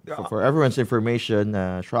 For everyone's information,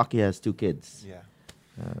 Shraki has 2 kids. Yeah.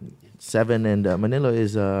 7 and Manilo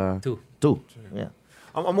is 2. 2. Yeah.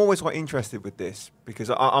 I'm always quite interested with this because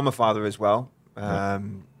I'm a father as well.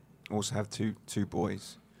 Also have two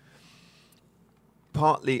boys.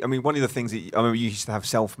 Partly, I mean, one of the things that I remember you used to have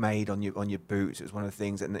self-made on your boots. It was one of the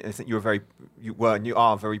things, and I think you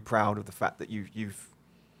are very proud of the fact that you've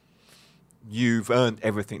earned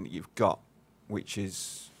everything that you've got, which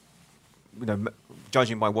is,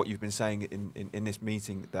 judging by what you've been saying in this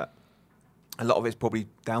meeting, that a lot of it's probably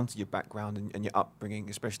down to your background and your upbringing,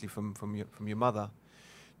 especially from your mother.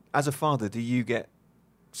 As a father, do you get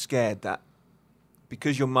scared that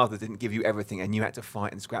because your mother didn't give you everything and you had to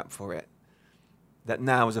fight and scrap for it, that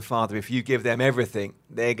now as a father, if you give them everything,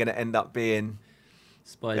 they're going to end up being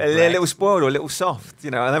Spoiled a little spoiled or a little soft? I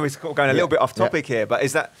know we're going a little bit off topic here, but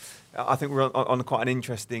is that? I think we're on quite an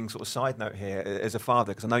interesting sort of side note here as a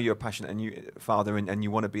father, because I know you're a passionate father and you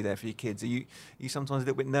want to be there for your kids. Are you sometimes a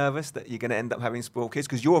little bit nervous that you're going to end up having spoiled kids?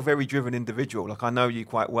 Because you're a very driven individual. Like, I know you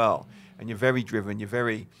quite well, and you're very driven. You're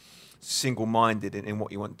very single-minded in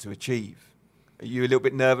what you want to achieve. Are you a little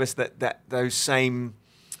bit nervous that those same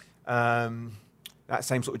that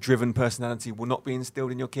same sort of driven personality will not be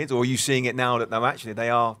instilled in your kids, or are you seeing it now that no, actually they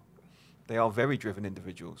are very driven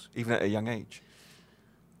individuals, even at a young age?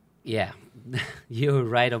 Yeah, you're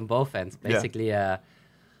right on both ends. Basically,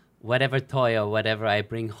 whatever toy or whatever I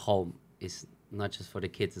bring home is not just for the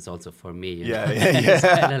kids, it's also for me. You know? It's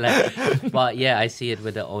kinda like, but yeah, I see it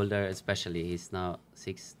with the older, especially. He's now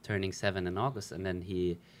 6, turning 7 in August, and then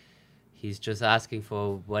he's just asking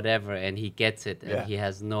for whatever, and he gets it, and he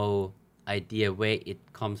has no idea where it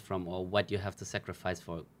comes from or what you have to sacrifice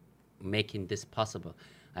for making this possible.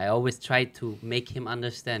 I always try to make him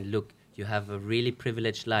understand, look, you have a really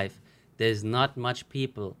privileged life. There's not much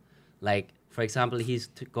people, like, for example, he's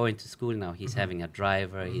going to school now. He's having a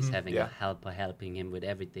driver. He's having a helper helping him with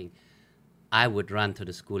everything. I would run to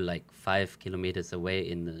the school like 5 kilometers away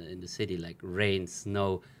in the city, like rain,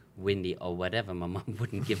 snow, windy or whatever. My mom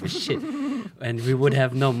wouldn't give a shit. And we would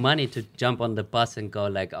have no money to jump on the bus and go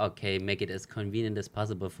like, okay, make it as convenient as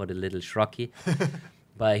possible for the little Shraki.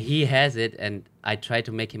 But he has it, and I try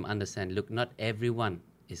to make him understand, look, not everyone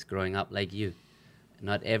is growing up like you.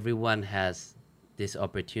 Not everyone has these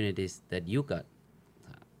opportunities that you got.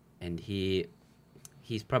 And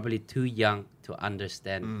he's probably too young to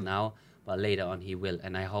understand now, but later on he will.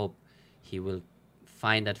 And I hope he will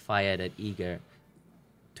find that fire, that eager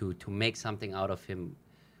to make something out of him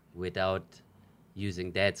without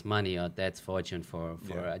using dad's money or dad's fortune for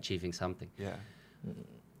achieving something. Yeah.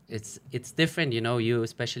 It's different, you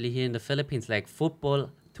especially here in the Philippines, like football,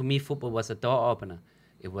 to me football was a door opener.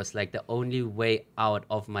 It was like the only way out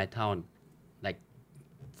of my town. Like,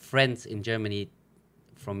 friends in Germany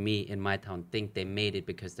from me in my town think they made it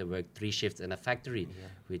because they worked 3 shifts in a factory,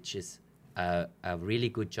 which is a really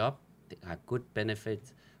good job, a good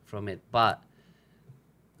benefit from it. But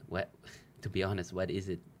to be honest, what is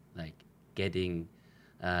it like getting,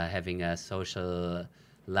 having a social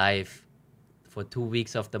life for 2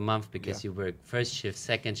 weeks of the month because you work first shift,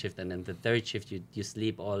 second shift, and then the third shift you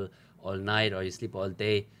sleep all night or you sleep all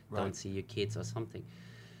day, don't see your kids or something.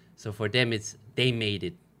 So for them, they made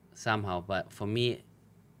it somehow. But for me,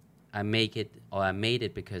 I made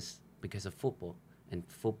it because of football. And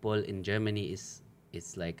football in Germany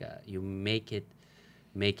is like you make it,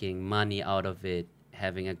 making money out of it,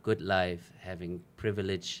 having a good life, having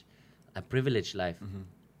a privileged life.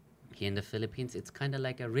 Here in the Philippines, it's kind of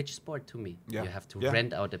like a rich sport to me. You have to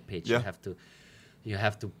rent out a pitch. You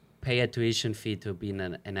have to pay a tuition fee to be in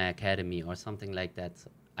an academy or something like that. So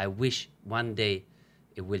I wish one day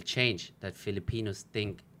it will change, that Filipinos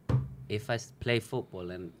think, if I play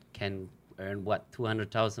football and can earn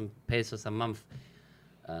 200,000 pesos a month,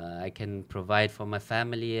 I can provide for my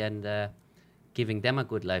family and giving them a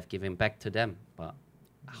good life, giving back to them. But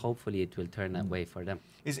hopefully it will turn that way for them.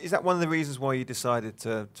 Is that one of the reasons why you decided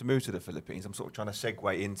to move to the Philippines? I'm sort of trying to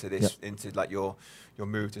segue into this, into like your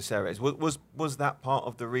move to Ceres. Was that part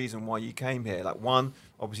of the reason why you came here? Like, one,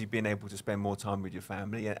 obviously being able to spend more time with your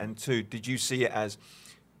family, and two, did you see it as,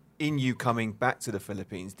 in you coming back to the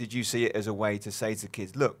Philippines, did you see it as a way to say to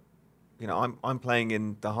kids, look, You know, I'm playing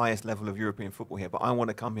in the highest level of European football here, but I want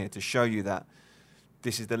to come here to show you that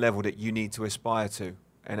this is the level that you need to aspire to.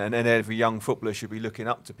 And every young footballer should be looking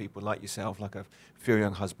up to people like yourself, like a Phil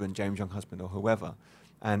Younghusband, James Younghusband, or whoever,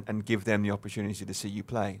 and give them the opportunity to see you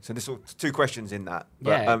play. So there's two questions in that.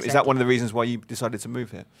 But, Yeah, exactly. Is that one of the reasons why you decided to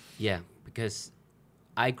move here? Yeah, because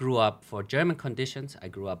I grew up, for German conditions, I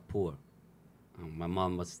grew up poor. My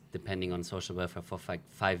mom was depending on social welfare for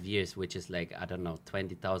 5 years, which is like, I don't know,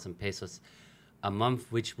 20,000 pesos a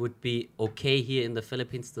month, which would be okay here in the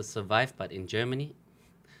Philippines to survive, but in Germany,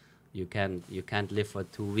 you can't live for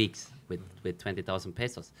 2 weeks with 20,000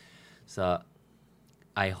 pesos. So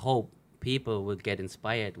I hope people will get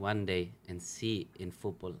inspired one day and see in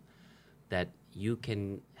football that you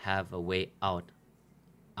can have a way out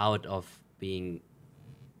of being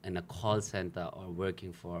in a call center or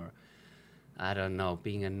working for, I don't know,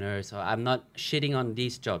 being a nurse. Or I'm not shitting on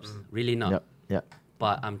these jobs, really not. Yep. Yeah.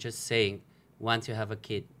 But I'm just saying, once you have a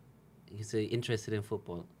kid, he's interested in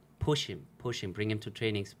football, push him, bring him to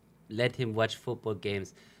trainings, let him watch football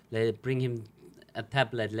games, bring him a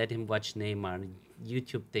tablet, let him watch Neymar,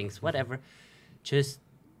 YouTube things, whatever, just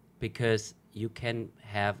because you can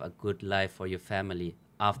have a good life for your family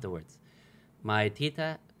afterwards. My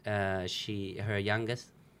tita, her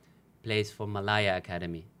youngest, plays for Malaya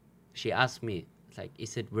Academy. She asked me, like,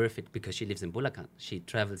 is it worth it? Because she lives in Bulacan. She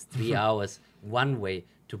travels 3 hours one way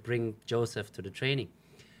to bring Joseph to the training.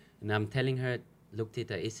 And I'm telling her, look,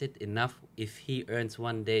 Tita, is it enough if he earns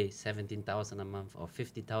one day 17,000 a month or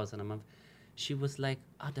 50,000 a month? She was like,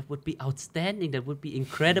 that would be outstanding. That would be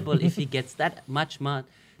incredible if he gets that much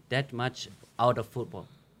out of football.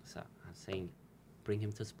 So I'm saying, bring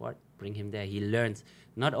him to sport, bring him there. He learns,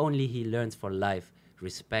 not only he learns for life,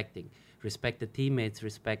 respect the teammates,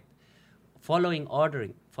 follow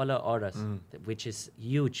orders, which is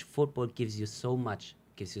huge. Football gives you so much,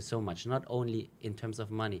 not only in terms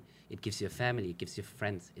of money. It gives you a family, it gives you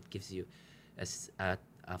friends, it gives you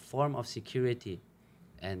a form of security,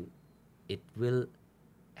 and it will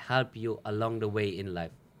help you along the way in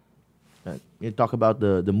life. You talk about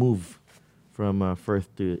the move from Firth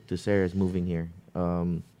to Ceres, moving here.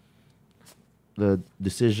 The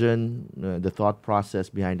decision, the thought process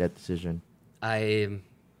behind that decision.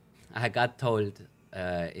 I got told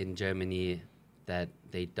in Germany that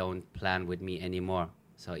they don't plan with me anymore.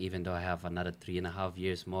 So even though I have another 3.5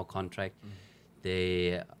 years more contract,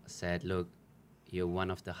 they said, look, you're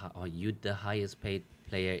the highest paid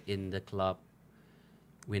player in the club.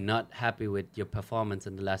 We're not happy with your performance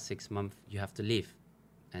in the last 6 months. You have to leave.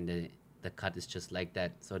 And the cut is just like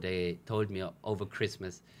that. So they told me over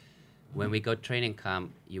Christmas, when we go training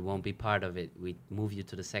camp, you won't be part of it. We move you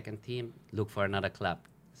to the second team, look for another club.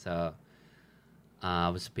 So I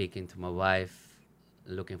was speaking to my wife,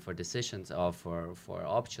 looking for decisions or for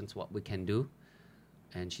options, what we can do.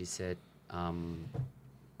 And she said,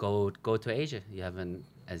 go to Asia. You have an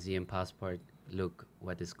ASEAN passport. Look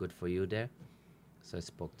what is good for you there. So I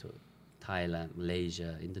spoke to Thailand,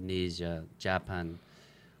 Malaysia, Indonesia, Japan,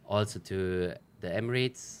 also to the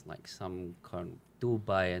Emirates, like some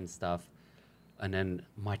Dubai and stuff. And then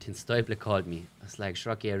Martin Stoible called me. I was like,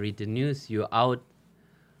 Shrocky, I read the news, you're out.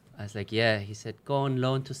 I was like, yeah. He said, go on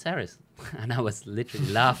loan to Ceres. And I was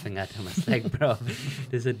literally laughing at him. I was like, bro,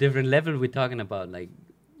 there's a different level we're talking about. Like,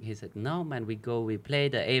 he said, no, man, we play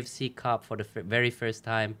the AFC Cup for the very first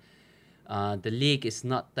time. The league is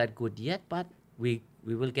not that good yet, but we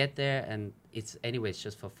will get there. And it's anyways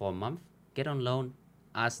just for 4 months. Get on loan,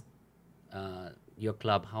 ask your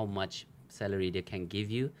club how much salary they can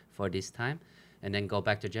give you for this time, and then go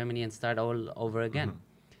back to Germany and start all over again.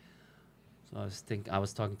 So I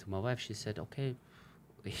was talking to my wife. She said, okay,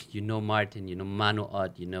 you know Martin, you know Manu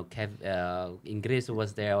Ott, you know Ingreso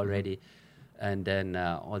was there already, and then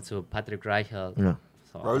also Patrick Reichel. Yeah.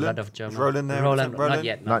 So Roland? a lot of German. Is Roland there? Roland, Roland? not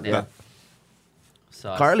yet. Not yet.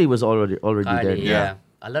 So Carly was already Carly, there. yeah.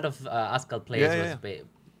 A lot of Ascal players Yeah.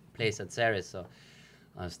 plays at Ceres. So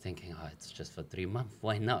I was thinking, it's just for 3 months.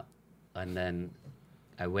 Why not? And then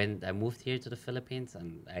I moved here to the Philippines,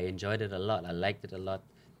 and I enjoyed it a lot. I liked it a lot.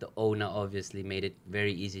 The owner obviously made it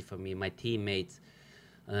very easy for me. My teammates,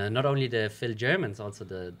 not only the Phil Germans, also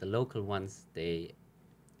the local ones, they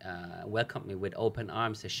welcomed me with open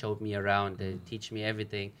arms. They showed me around. They teach me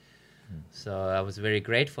everything. So I was very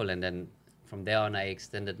grateful. And then from there on, I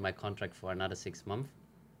extended my contract for another 6 months.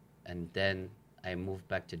 And then I moved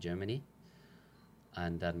back to Germany.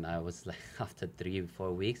 And then I was like, after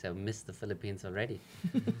 3-4 weeks, I missed the Philippines already.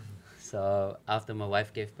 So after my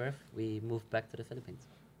wife gave birth, we moved back to the Philippines.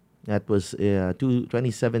 That was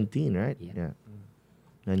 2017, right? Yeah.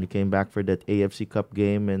 And you came back for that AFC Cup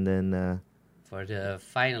game, and then For the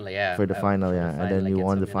final, yeah. For the final, for the yeah, and then final you against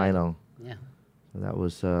won the United. final. Yeah. That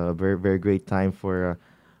was a very very great time for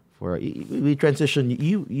we transitioned.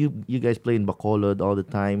 You guys play in Bacolod all the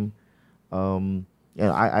time.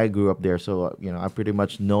 Yeah, I grew up there, so I pretty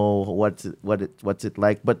much know what's it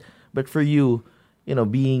like. But for you,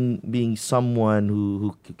 being someone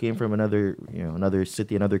who came from another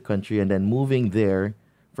city, another country, and then moving there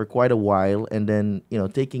for quite a while, and then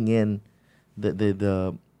taking in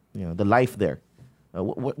the life there.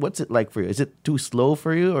 What's it like for you? Is it too slow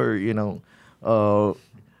for you, or uh,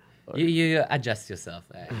 You adjust yourself.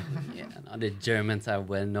 Yeah, no, the Germans are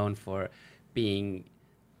well known for being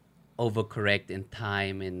overcorrect in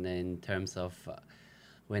time in terms of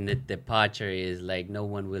when the departure is like no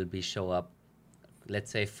one will be show up.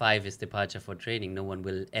 Let's say 5 is departure for training. No one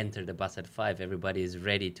will enter the bus at 5. Everybody is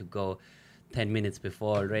ready to go 10 minutes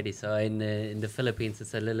before already. So in the Philippines,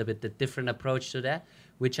 it's a little bit a different approach to that,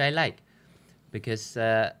 which I like because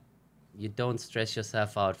you don't stress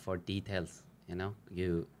yourself out for details.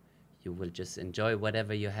 You will just enjoy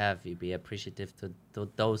whatever you have. You be appreciative to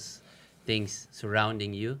those things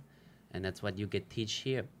surrounding you, and that's what you get teach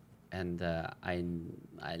here. And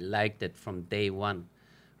I liked it from day one,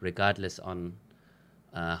 regardless on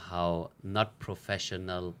how not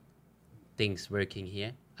professional things working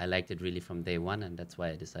here. I liked it really from day one, and that's why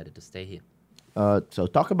I decided to stay here. so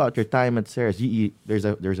talk about your time at Ceres. There's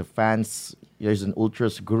an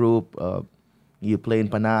ultras group. You play in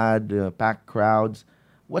Panad, packed crowds.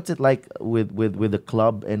 What's it like with the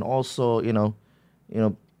club? And also,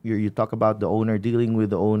 you talk about the owner, dealing with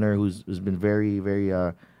the owner who's been very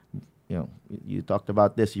very you talked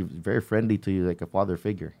about this. You're very friendly to you, like a father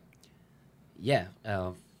figure. Yeah,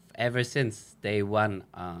 ever since day one,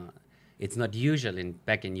 it's not usual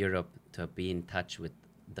back in Europe to be in touch with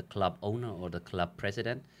the club owner or the club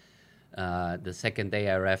president. The second day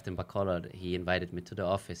I arrived in Bacolod, he invited me to the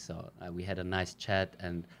office, so we had a nice chat,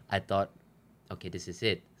 and I thought, okay, this is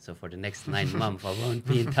it. So for the next 9 months, I won't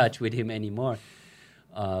be in touch with him anymore.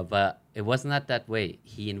 But it was not that way.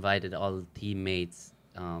 He invited all teammates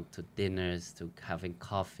to dinners, to having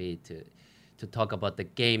coffee, to talk about the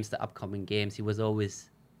games, the upcoming games. He was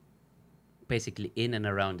always basically in and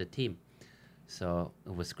around the team. So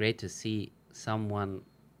it was great to see someone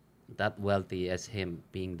that wealthy as him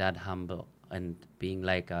being that humble and being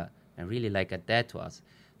really like a dad to us.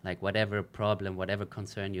 Like whatever problem, whatever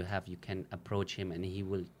concern you have, you can approach him and he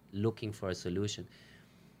will looking for a solution.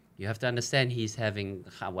 You have to understand he's having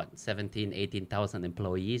 17, 18,000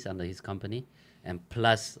 employees under his company, and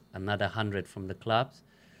plus another 100 from the clubs,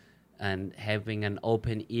 and having an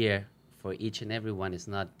open ear for each and every one is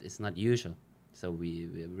not usual. So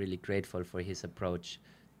we're really grateful for his approach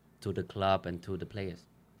to the club and to the players.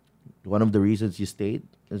 One of the reasons you stayed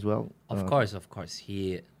as well. Of course.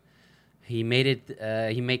 He made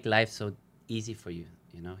it. He make life so easy for you.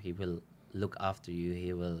 He will look after you.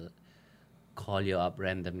 He will call you up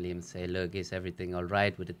randomly and say, "Look, is everything all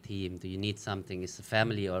right with the team? Do you need something? Is the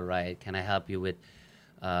family all right? Can I help you with?"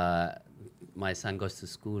 My son goes to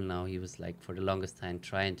school now. He was like for the longest time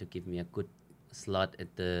trying to give me a good slot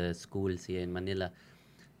at the schools here in Manila.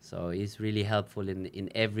 So he's really helpful in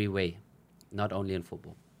every way, not only in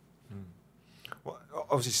football. Well,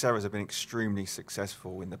 obviously, Ceres have been extremely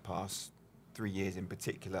successful in the past 3 years in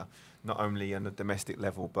particular, not only on the domestic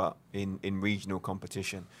level, but in regional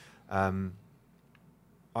competition.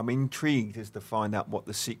 I'm intrigued as to find out what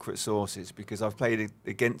the secret sauce is, because I've played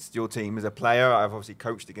against your team as a player. I've obviously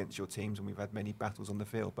coached against your teams, and we've had many battles on the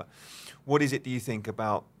field. But what is it, do you think,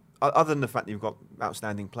 about, other than the fact that you've got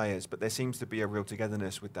outstanding players, but there seems to be a real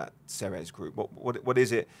togetherness with that Ceres group. What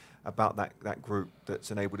is it about that group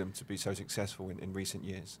that's enabled them to be so successful in recent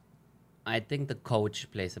years? I think the coach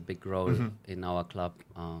plays a big role in our club.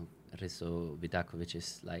 Riso Vidakovic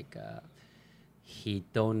is like, he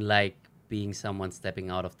don't like being someone stepping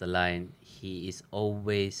out of the line. He is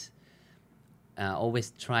always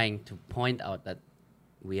trying to point out that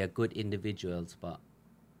we are good individuals, but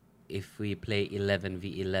if we play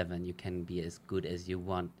 11v11, you can be as good as you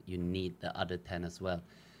want. You need the other 10 as well.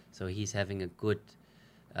 So he's having a good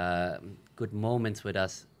moments with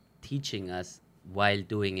us, teaching us while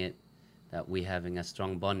doing it, that we're having a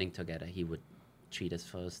strong bonding together. He would treat us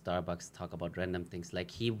for Starbucks, talk about random things. Like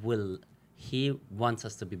he wants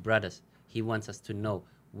us to be brothers. He wants us to know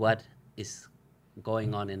what is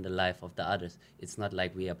going on in the life of the others. It's not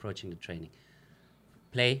like we're approaching the training,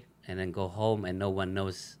 play, and then go home and no one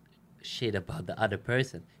knows shit about the other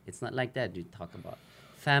person. It's not like that. You talk about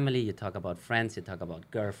family, you talk about friends, you talk about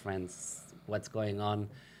girlfriends, what's going on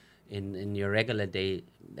in your regular day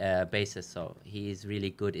basis. So he is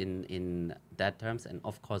really good in that terms, and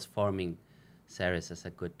of course forming Ceres as a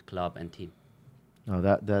good club and team. No,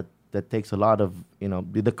 that takes a lot of,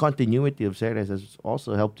 the continuity of Ceres has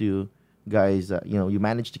also helped you guys. You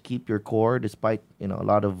managed to keep your core despite a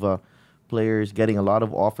lot of players getting a lot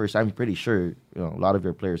of offers. I'm pretty sure a lot of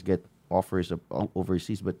your players get offers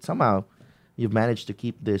overseas, but somehow you've managed to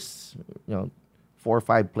keep this 4 or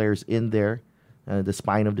 5 players in there, the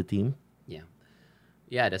spine of the team. Yeah,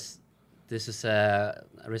 yeah. This is a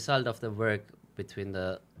result of the work between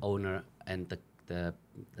the owner and the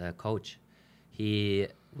coach. He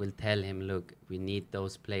will tell him, look, we need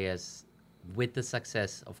those players. With the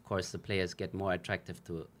success, of course, the players get more attractive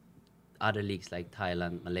to other leagues like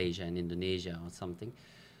Thailand, Malaysia, and Indonesia or something.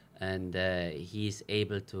 And he's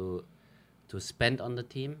able to spend on the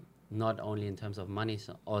team, not only in terms of money,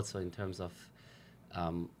 so also in terms of,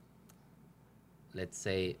 let's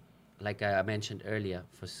say, like I mentioned earlier,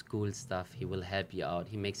 for school stuff, he will help you out.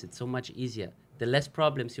 He makes it so much easier. The less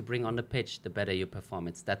problems you bring on the pitch, the better you perform.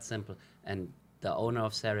 It's that simple. And the owner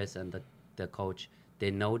of Ceres and the coach, they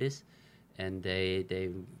know this, and they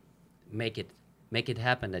make it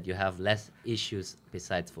happen that you have less issues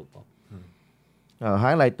besides football.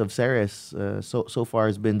 Highlight of Ceres so far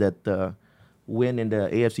has been that win in the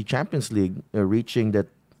AFC Champions League, reaching that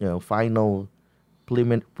final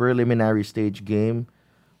preliminary stage game.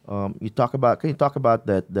 Can you talk about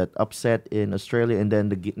that upset in Australia, and then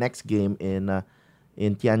the next game in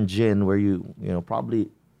Tianjin, where you probably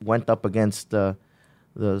went up against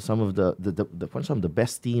some of the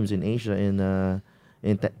best teams in Asia in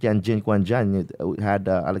Tianjin Quanjian. You had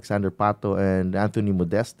Alexander Pato and Anthony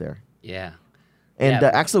Modeste there. Yeah. And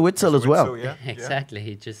Axel Witsel as well. Yeah. Exactly.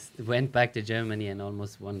 He just went back to Germany and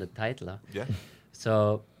almost won the title. Yeah.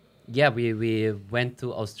 So, yeah, we went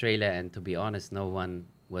to Australia, and to be honest, no one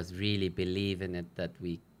was really believing it that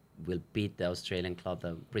we will beat the Australian club,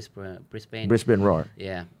 the Brisbane Roar.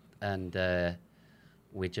 Yeah, and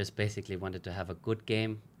we just basically wanted to have a good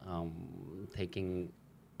game, taking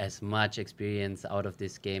as much experience out of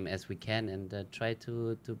this game as we can, and try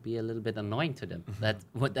to be a little bit annoying to them.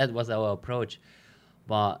 That was our approach.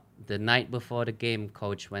 But the night before the game,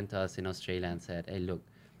 coach went to us in Australia and said, "Hey, look,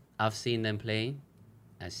 I've seen them playing.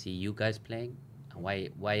 I see you guys playing.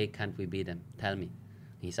 Why can't we beat them? Tell me."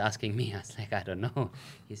 He's asking me. I was like, I don't know.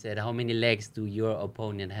 He said, "How many legs do your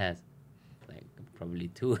opponent have?" Like, probably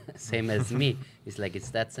 2, same as me. He's like, it's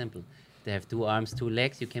that simple. They have 2 arms, 2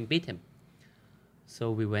 legs. You can beat him.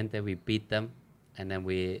 So we went there, we beat them, and then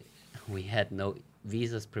we had no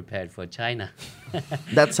visas prepared for China.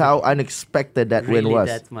 That's how unexpected that really win was.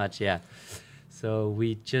 That much, yeah. So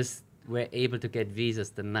we just were able to get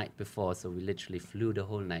visas the night before. So we literally flew the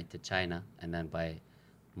whole night to China, and then by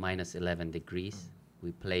minus 11 degrees,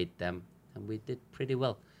 we played them, and we did pretty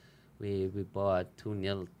well. We bought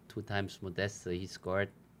 2-0, 2 times Modeste, he scored.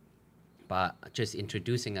 But just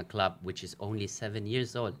introducing a club which is only 7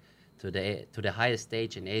 years old to the highest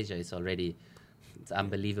stage in Asia is already, it's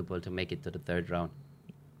unbelievable to make it to the 3rd round.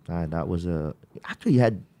 That was actually, you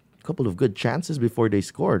had a couple of good chances before they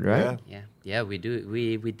scored, right? Yeah, we do.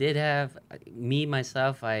 We did have,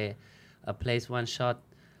 myself, I placed 1 shot.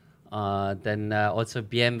 Then also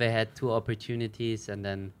Bienve had 2 opportunities, and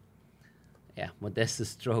then Modeste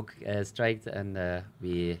striked, and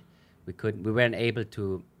we weren't able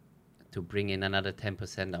to bring in another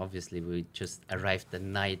 10%. Obviously, we just arrived the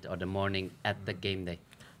night or the morning at the game day.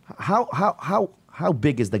 How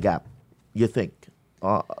big is the gap, you think?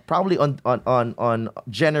 Probably on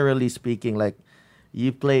generally speaking, like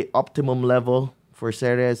you play optimum level for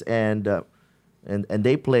Ceres, and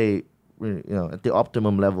they play at the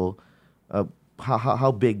optimum level.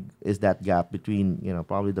 How big is that gap between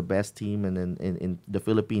probably the best team and then in the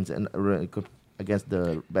Philippines and against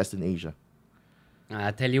the best in Asia?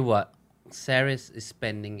 I tell you what, Ceres is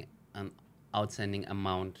spending an outstanding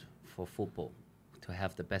amount for football to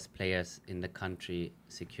have the best players in the country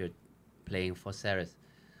secured playing for Ceres.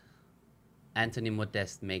 Anthony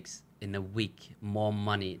Modeste makes in a week more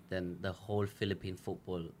money than the whole Philippine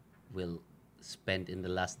football will spend in the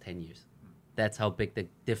last 10 years. That's how big the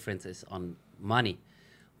difference is on money.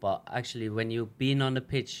 But actually, when you've been on the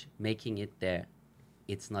pitch, making it there,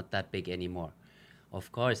 it's not that big anymore.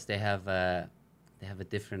 Of course, they have a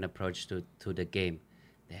different approach to the game.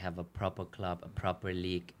 They have a proper club, a proper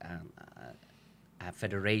league, a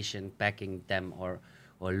federation backing them or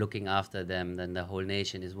looking after them. Then the whole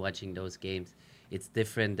nation is watching those games. It's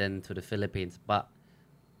different than to the Philippines. But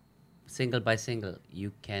single by single,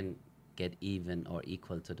 you can get even or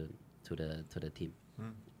equal to the team.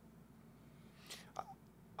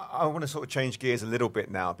 I want to sort of change gears a little bit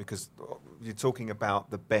now, because you're talking about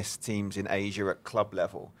the best teams in Asia at club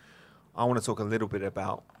level. I want to talk a little bit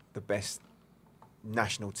about the best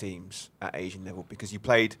national teams at Asian level? Because you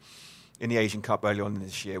played in the Asian Cup early on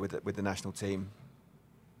this year with the national team.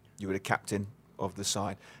 You were the captain of the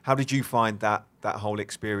side. How did you find that whole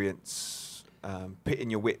experience, pitting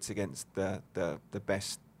your wits against the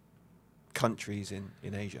best countries in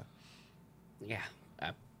Asia? Yeah,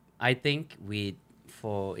 I think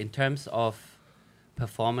in terms of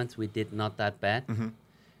performance, we did not that bad.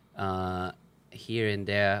 Here and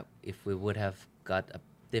there, if we would have got a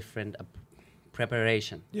different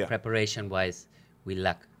preparation-wise, we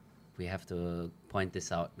lack. We have to point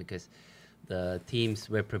this out because the teams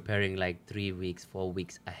were preparing like 3 weeks, 4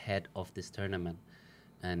 weeks ahead of this tournament,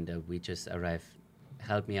 and we just arrived.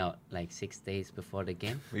 Help me out, like 6 days before the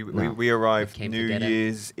game. We arrived New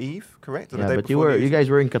Year's Eve, correct? Yeah, but you guys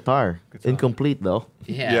were in Qatar. Incomplete though.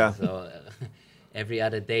 Yeah. So every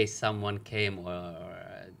other day someone came or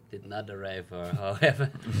did not arrive or however.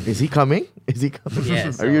 Is he coming?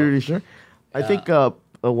 Yeah, Are you really sure? I think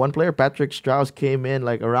one player, Patrick Strauss, came in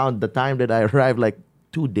like around the time that I arrived, like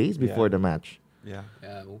 2 days before the match. Yeah.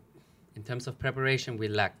 In terms of preparation, we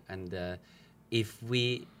lack, and if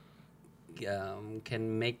we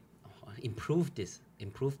can improve this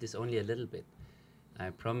only a little bit, I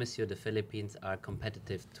promise you the Philippines are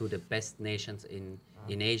competitive to the best nations in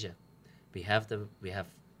Asia. We have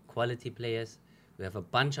quality players. We have a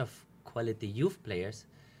bunch of quality youth players.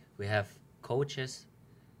 We have coaches.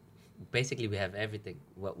 Basically, we have everything.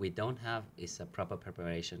 What we don't have is a proper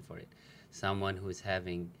preparation for it. Someone who's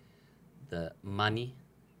having the money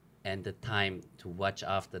and the time to watch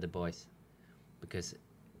after the boys. Because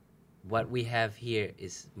what we have here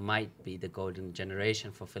might be the golden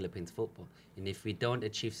generation for Philippines football. And if we don't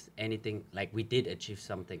achieve anything, like we did achieve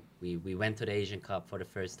something, we went to the Asian Cup for the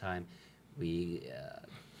first time.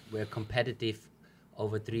 We're competitive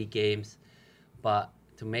over 3 games, but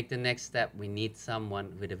to make the next step, we need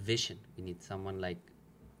someone with a vision. We need someone like,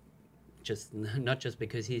 not just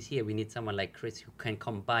because he's here, we need someone like Chris who can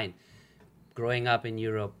combine growing up in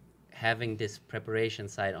Europe, having this preparation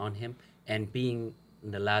side on him, and being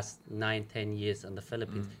in the last 9-10 years in the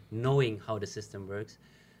Philippines, knowing how the system works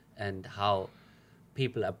and how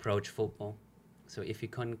people approach football. So if you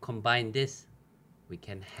can combine this, we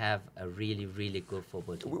can have a really, really good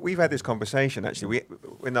football team. We've had this conversation, actually.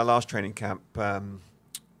 In our last training camp,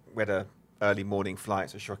 we had an early morning flight,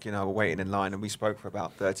 so Shoki and I were waiting in line, and we spoke for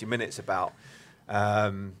about 30 minutes about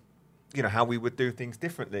how we would do things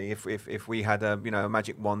differently if we had a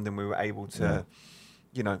magic wand and we were able to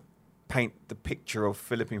paint the picture of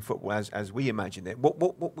Philippine football as we imagine it.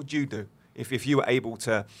 What would you do if you were able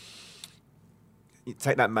to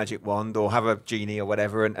take that magic wand or have a genie or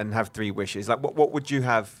whatever and have 3 wishes? Like what would you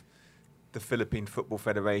have the Philippine Football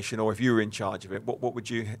Federation, or if you were in charge of it,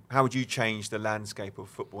 how would you change the landscape of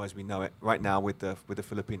football as we know it right now with the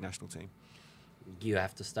Philippine national team? You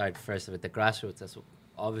have to start first with the grassroots. As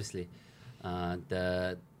obviously,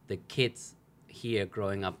 the kids here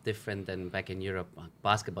growing up different than back in Europe.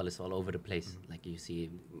 Basketball is all over the place. Like you see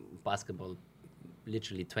basketball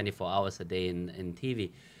literally 24 hours a day in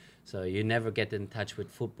TV. So you never get in touch with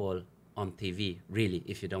football on TV, really,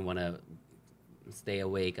 if you don't want to stay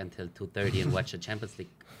awake until 2:30 and watch the Champions League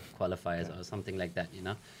qualifiers or something like that,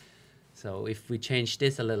 So if we change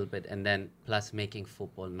this a little bit, and then plus making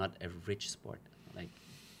football not a rich sport, like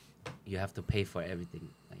you have to pay for everything.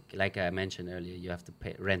 Like I mentioned earlier, you have to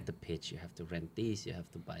rent the pitch, you have to rent these, you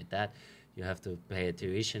have to buy that, you have to pay a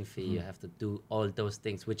tuition fee, you have to do all those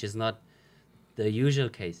things, which is not the usual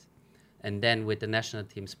case. And then with the national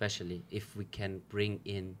team especially, if we can bring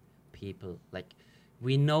in people, like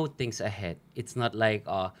we know things ahead. It's not like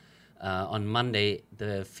on Monday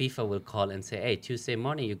the FIFA will call and say, hey, Tuesday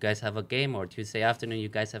morning you guys have a game, or Tuesday afternoon you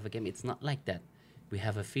guys have a game. It's not like that. We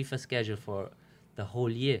have a FIFA schedule for the whole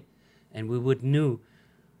year, and we would know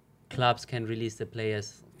clubs can release the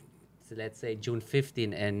players, so let's say June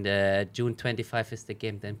 15 and June 25 is the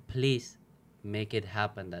game. Then please make it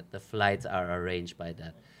happen that the flights are arranged by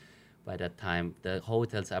that time. The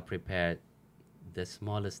hotels are prepared. The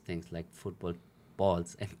smallest things like football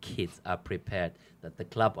balls and kids are prepared, that the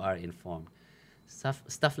club are informed.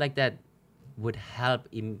 Stuff like that would help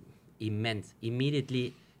immense.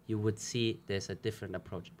 Immediately you would see there's a different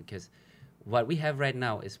approach, because what we have right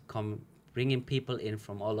now is bringing people in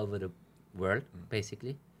from all over the world,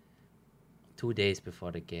 basically. 2 days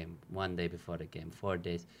before the game, 1 day before the game, 4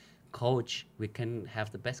 days. Coach, we can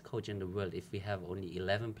have the best coach in the world. If we have only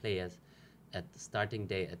 11 players at the starting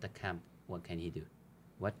day at the camp, what can he do?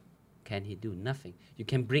 What can he do? Nothing. You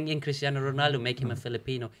can bring in Cristiano Ronaldo, make him a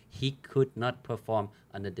Filipino. He could not perform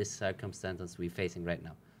under these circumstances we're facing right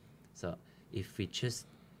now. So if we just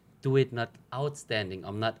do it not outstanding,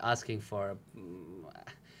 I'm not asking for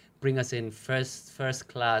bring us in first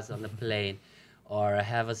class on the plane, or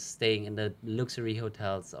have us staying in the luxury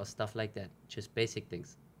hotels or stuff like that. Just basic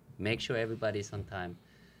things. Make sure everybody's on time.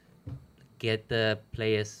 Get the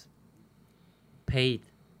players paid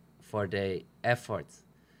for their efforts.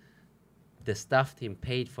 The staff team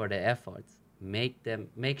paid for their efforts.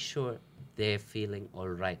 Make sure they're feeling all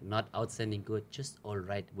right. Not outstanding good, just all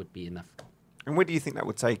right would be enough. And where do you think that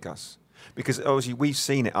would take us? Because obviously we've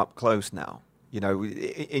seen it up close now. You know,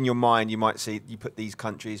 in your mind, you might see, you put these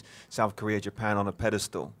countries, South Korea, Japan, on a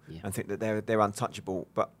pedestal and think that they're untouchable.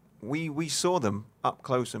 But we saw them up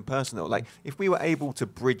close and personal. Like, if we were able to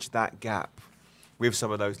bridge that gap with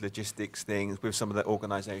some of those logistics things, with some of the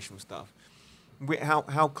organizational stuff,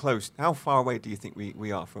 how close, how far away do you think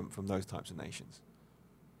we are from those types of nations?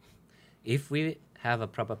 If we have a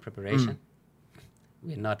proper preparation,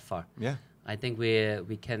 we're not far. Yeah. I think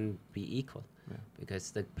we can be equal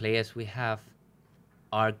because the players we have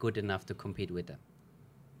are good enough to compete with them.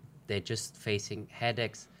 They're just facing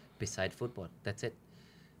headaches beside football. That's it.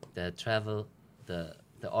 The travel, the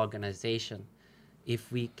organization.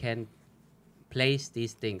 If we can place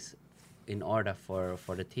these things in order for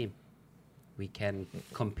the team, we can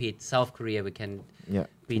compete. South Korea, we can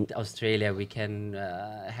beat Australia. We can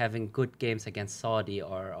having good games against Saudi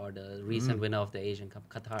or the recent winner of the Asian Cup,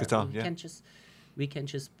 Qatar. We can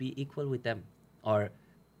just be equal with them. Or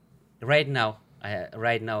right now,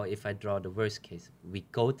 if I draw the worst case, we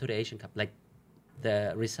go to the Asian Cup. Like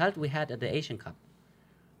the result we had at the Asian Cup,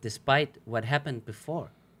 despite what happened before,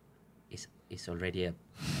 is already a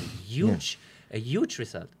huge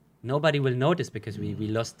result. Nobody will notice because we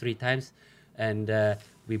lost 3 times and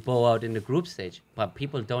we bow out in the group stage. But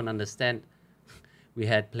people don't understand. We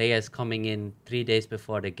had players coming in 3 days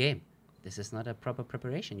before the game. This is not a proper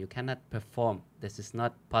preparation. You cannot perform. This is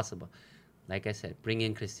not possible. Like I said, bring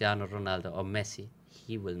in Cristiano Ronaldo or Messi.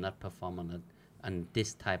 He will not perform on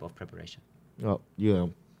this type of preparation. Well,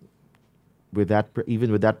 with that,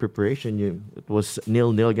 even with that preparation, it was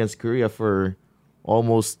 0-0 against Korea for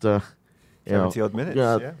almost 70-odd minutes.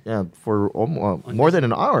 Yeah, for more than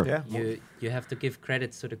an hour. Yeah. You have to give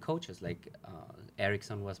credits to the coaches. Like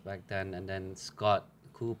Ericsson was back then, and then Scott,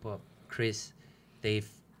 Cooper, Chris. They've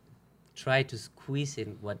tried to squeeze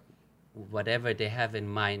in whatever they have in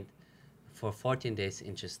mind for 14 days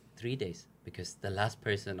in just 3 days, because the last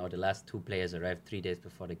person or the last 2 players arrived 3 days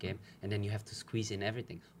before the game, and then you have to squeeze in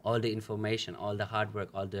everything, all the information, all the hard work,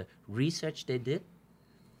 all the research they did.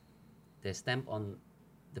 They stamp on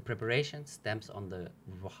the preparation, stamps on the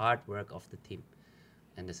hard work of the team,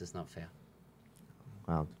 and this is not fair.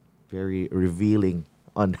 Wow, very revealing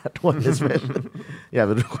on that one, especially. Yeah,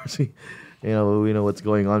 but of course we know what's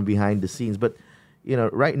going on behind the scenes. But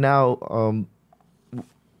right now,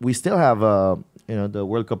 we still have the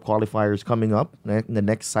World Cup qualifiers coming up in the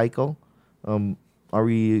next cycle. Are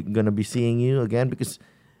we gonna be seeing you again? Because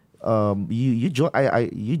you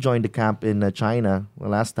joined the camp in China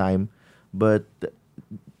last time, but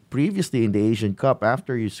previously in the Asian Cup,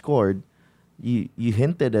 after you scored, you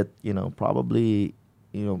hinted at probably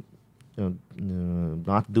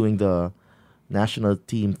not doing the national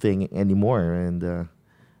team thing anymore, and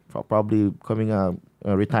probably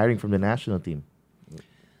retiring from the national team.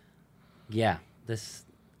 Yeah,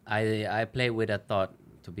 I play with that thought,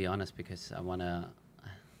 to be honest, because I wanna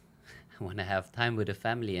have time with the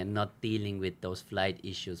family and not dealing with those flight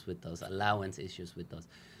issues, with those allowance issues, with those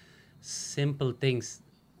simple things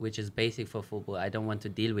which is basic for football. I don't want to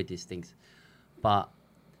deal with these things. But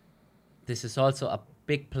this is also a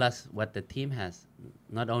big plus what the team has.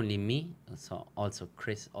 Not only me, also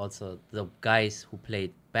Chris, also the guys who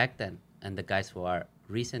played back then and the guys who are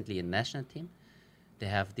recently in national team. They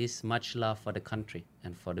have this much love for the country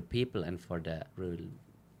and for the people and for their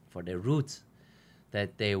roots,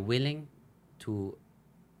 that they're willing to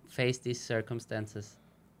face these circumstances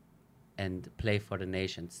and play for the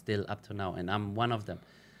nation still up to now. And I'm one of them.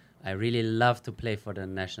 I really love to play for the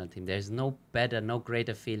national team. There's no better, no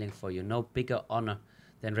greater feeling for you, no bigger honor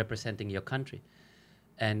than representing your country.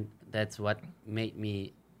 And that's what made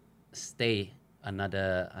me stay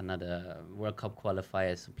another World Cup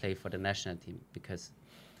qualifiers to play for the national team, because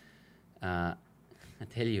I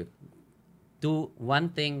tell you, do one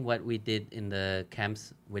thing what we did in the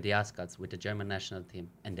camps with the Ascats, with the German national team,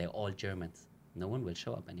 and they're all Germans. No one will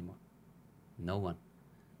show up anymore. No one.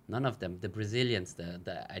 None of them. The Brazilians,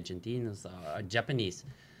 the Argentinians, or Japanese.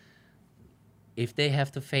 If they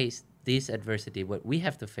have to face this adversity, what we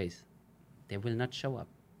have to face, they will not show up.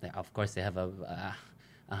 Of course, they have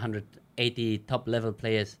 180 top-level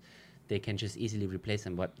players. They can just easily replace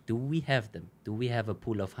them. But do we have them? Do we have a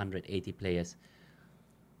pool of 180 players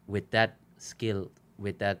with that skill,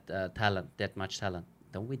 with that talent, that much talent.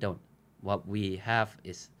 No, we don't. What we have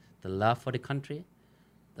is the love for the country,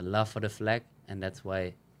 the love for the flag, and that's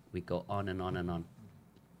why we go on and on and on.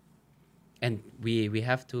 And we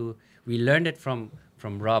learned it from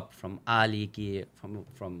Rob, from Ali Gir,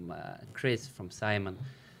 from Chris, from Simon,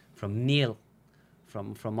 from Neil,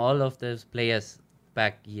 from all of those players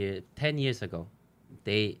back 10 years ago.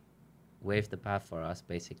 They waved the path for us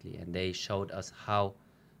basically, and they showed us how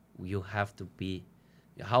you have to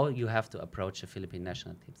approach the Philippine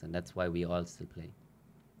national teams, and that's why we all still play.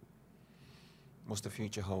 What's the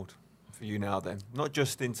future hold for you now then? Not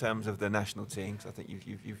just in terms of the national teams. I think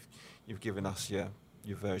you've given us your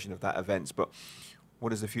version of that events, but what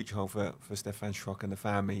does the future hold for Stefan Schröck and the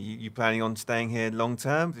family? You planning on staying here long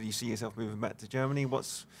term? Do you see yourself moving back to Germany?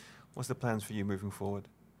 What's the plans for you moving forward?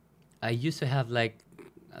 I used to have like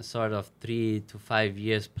a sort of 3 to 5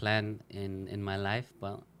 years plan in my life,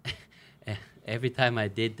 but every time I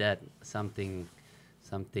did that, some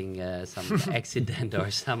accident or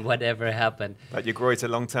some whatever happened. Like your Greuter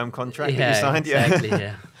long-term contract that you signed? Exactly,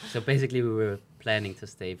 yeah. So basically we were planning to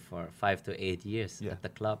stay for 5 to 8 years at the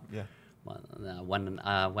club. Yeah. Well,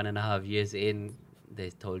 1.5 years in,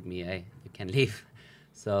 they told me, hey, you can leave.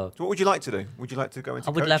 So what would you like to do? Would you like to go into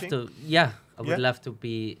coaching? I would love to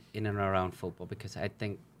be in and around football, because I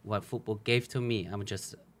think what football gave to me, I'm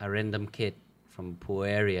just a random kid from a poor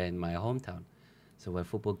area in my hometown. So what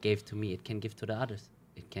football gave to me, it can give to the others.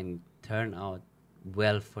 It can turn out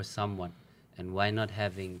well for someone. And why not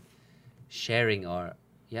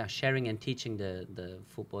sharing and teaching the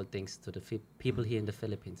football things to the people here in the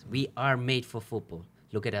Philippines. We are made for football.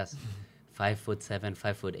 Look at us. 5'7",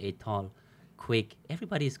 5'8" tall, quick.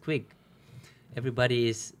 Everybody is quick. Everybody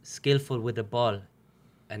is skillful with the ball,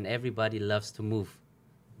 and everybody loves to move.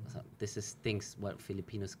 So this is things what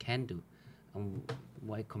Filipinos can do.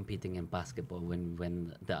 Why competing in basketball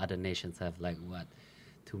when the other nations have like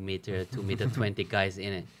 2 meter 20 guys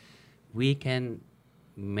in it? We can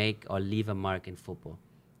make or leave a mark in football.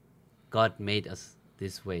 God made us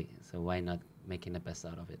this way, so why not making the best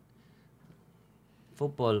out of it?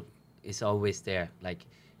 Football is always there. Like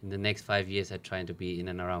in the next 5 years, I try to be in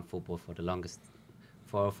and around football for the longest,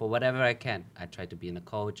 for whatever I can. I try to be a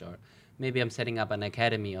coach, or maybe I'm setting up an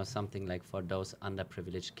academy or something like for those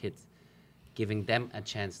underprivileged kids, giving them a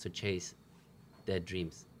chance to chase their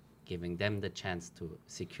dreams, giving them the chance to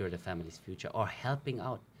secure the family's future, or helping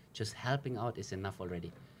out. Just helping out is enough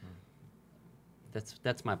already.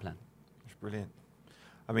 That's my plan. That's brilliant.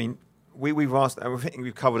 I mean, I think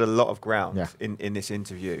we've covered a lot of ground in this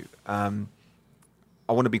interview.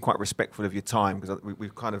 I want to be quite respectful of your time, because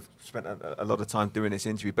we've kind of spent a lot of time doing this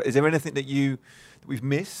interview. But is there anything that we've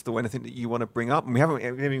missed, or anything that you want to bring up? And we haven't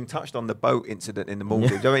even touched on the boat incident in the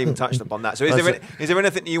Maldives. We haven't even touched upon that. So is there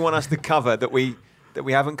anything that you want us to cover that we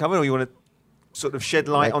haven't covered, or you want to sort of shed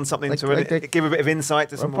light on something to give a bit of insight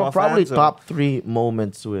to some of our probably fans? Top 3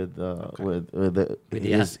 moments with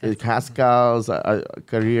Haskell's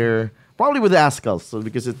career. Probably with Haskell's, so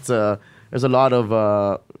because it's there's a lot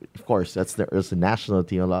of course there's a national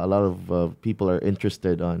team. A lot of people are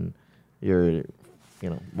interested on your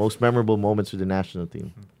most memorable moments with the national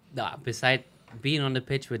team. No, besides being on the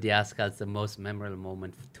pitch with the Haskell's, the most memorable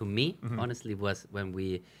moment to me, honestly, was when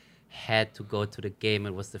we had to go to the game.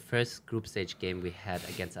 It was the first group stage game we had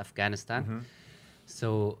against Afghanistan.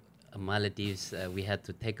 So Maldives, we had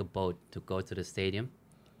to take a boat to go to the stadium,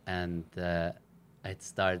 and it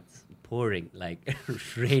starts pouring, like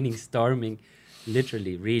raining, storming,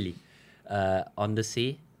 literally, really, on the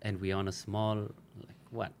sea, and we're on a small,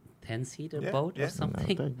 10-seater boat or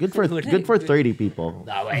something. Good for 30 people.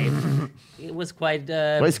 No way. It was quite.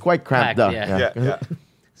 Well, it's quite cramped up. Yeah.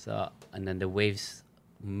 So, and then the waves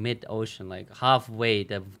mid-ocean, like halfway,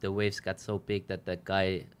 the waves got so big that the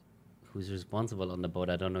guy who's responsible on the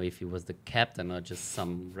boat, I don't know if he was the captain or just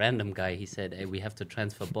some random guy, he said, hey, we have to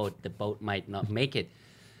transfer boat. The boat might not make it.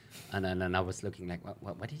 And then I was looking like,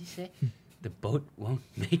 what did he say? The boat won't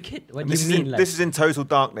make it? What do you mean? This is in total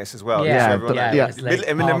darkness as well. Yeah, like,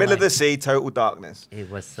 in the middle of the sea, total darkness.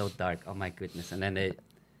 It was so dark. Oh my goodness. And then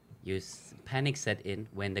panic set in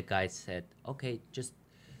when the guy said, okay, just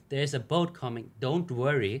there's a boat coming. Don't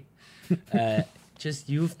worry. Just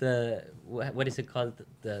use the, what is it called?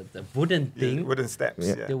 The wooden thing. Yeah, wooden steps.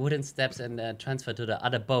 Yeah. The wooden steps, and transfer to the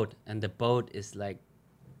other boat. And the boat is like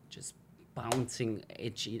just bouncing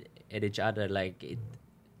at each other. Like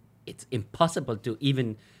it's impossible to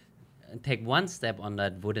even take one step on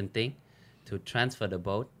that wooden thing to transfer the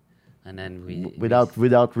boat. And then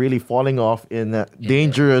without really falling off in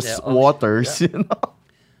dangerous waters. Yeah. You know?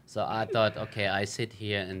 So I thought, okay, I sit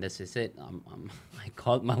here and this is it. I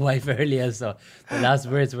called my wife earlier, so the last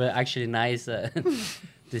words were actually nice.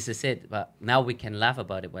 This is it. But now we can laugh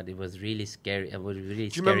about it, but it was really scary. It was a really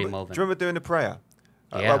scary moment. Do you remember doing the prayer?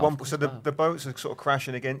 Yeah, of So the boats are sort of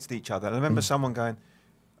crashing against each other. And I remember someone going,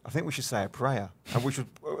 I think we should say a prayer. And which was,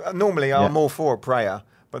 normally I'm all for a prayer,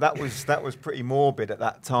 but that was pretty morbid at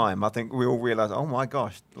that time. I think we all realised, oh my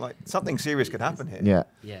gosh, like something serious could happen here. Yeah.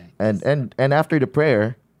 Yeah. And after the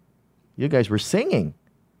prayer, you guys were singing.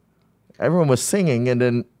 Everyone was singing, and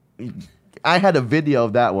then I had a video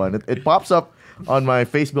of that one. It pops up on my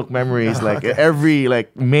Facebook memories like every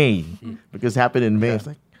May, because it happened in May. Yeah. It's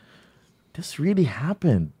like, this really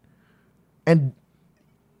happened. And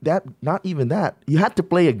that, not even that, you had to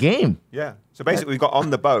play a game. Yeah. So basically, we got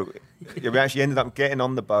on the boat. We actually ended up getting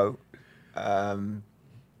on the boat.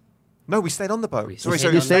 No, we stayed on the boat. We Sorry,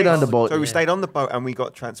 stayed we on stayed on the boat. So we Yeah. stayed on the boat and we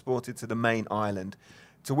got transported to the main island,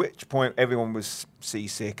 to which point everyone was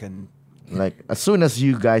seasick and Like, as soon as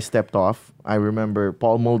you guys stepped off, I remember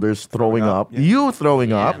Paul Mulder's throwing up, yeah. you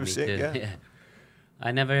throwing Yeah, up. me sick, too, yeah.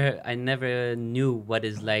 I never knew what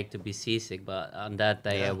it's like to be seasick, but on that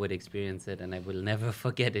day I would experience it, and I will never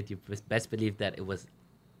forget it. You best believe that it was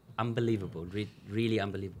unbelievable, really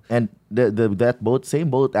unbelievable. And that same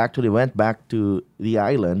boat actually went back to the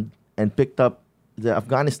island and picked up the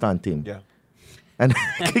Afghanistan team. yeah. And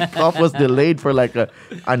kickoff was delayed for like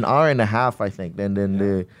an hour and a half, I think. And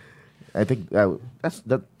then I think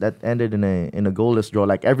that ended in a goalless draw.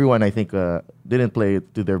 Like everyone, I think, didn't play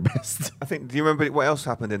it to their best. I think. Do you remember what else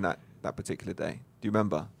happened in that particular day? Do you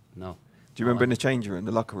remember? No. Do you remember in the change room,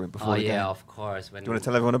 the locker room before Oh the game? yeah, of course. When Do you want to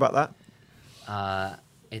tell everyone about that? I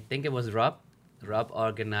think it was Rob. Rob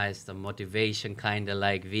organized a motivation kind of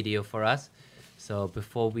like video for us. So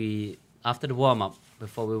after the warm up,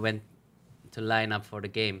 before we went to line up for the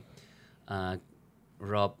game,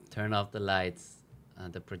 Rob turned off the lights.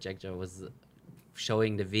 The projector was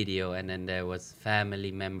showing the video, and then there was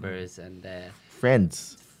family members and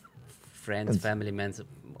Friends. friends, family members,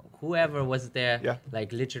 whoever was there. Yeah.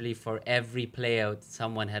 Like literally for every player,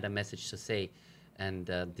 someone had a message to say, and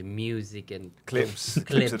the music and Clips of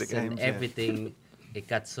the clips games, and yeah. everything. It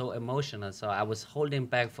got so emotional. So I was holding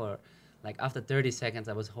back for, like after 30 seconds,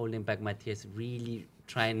 I was holding back my tears, really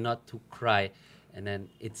trying not to cry. And then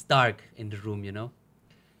it's dark in the room, you know,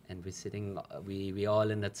 and we're sitting, we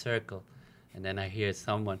all in that circle. And then I hear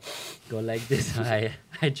someone go like this.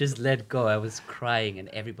 I just let go. I was crying, and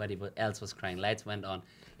everybody else was crying. Lights went on.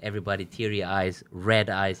 Everybody, teary eyes, red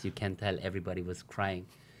eyes. You can tell everybody was crying.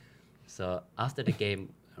 So after the game,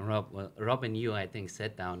 Rob and you, I think,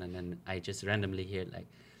 sat down, and then I just randomly hear like,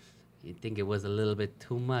 "You think it was a little bit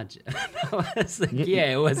too much?" I was like,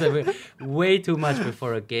 "Yeah, it was way too much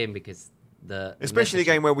before a game, because Especially a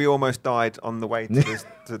game where we almost died on the way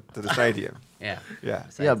to the stadium. Yeah, Yeah.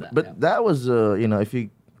 besides Yeah, that, but that was, if you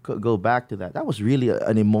go back to that, that was really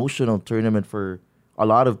an emotional tournament for a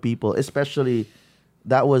lot of people, especially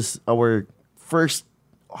that was our first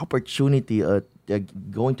opportunity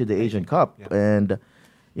going to the Asian Cup. Yeah. And,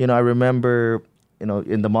 I remember,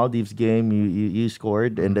 in the Maldives game, you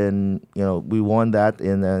scored, and then, we won that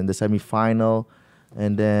in the semifinal.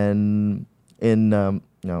 And then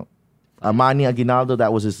Armani Aguinaldo,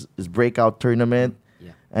 that was his breakout tournament.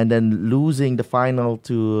 Yeah. And then losing the final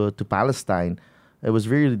to Palestine, it was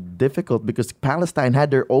really difficult because Palestine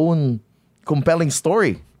had their own compelling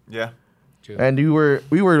story, Yeah. True. and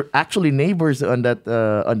we were actually neighbors on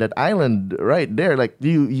that island right there. Like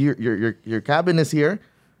your cabin is here,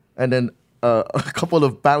 and then a couple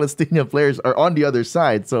of Palestinian players are on the other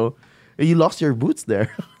side. So you lost your boots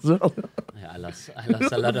there. So, Yeah, I lost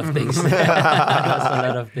a lot of things. I lost a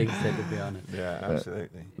lot of things there, to be honest. Yeah,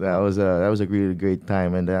 absolutely. that was a really great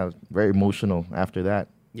time, and that was very emotional after that.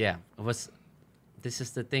 Yeah, it was. This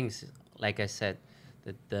is the things, like I said,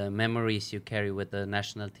 that the memories you carry with the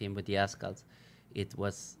national team, with the Ascals, it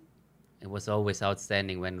was always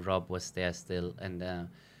outstanding when Rob was there still, and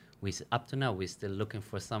up to now we're still looking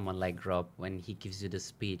for someone like Rob when he gives you the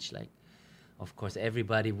speech. Like, of course,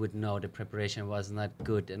 everybody would know the preparation was not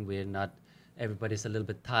good, and everybody's a little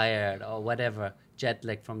bit tired or whatever, jet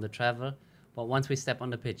lag from the travel. But once we step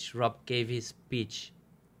on the pitch, Rob gave his speech.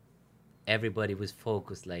 Everybody was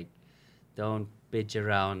focused, like, don't bitch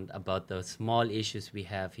around about the small issues we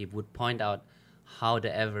have. He would point out how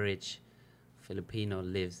the average Filipino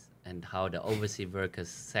lives and how the overseas workers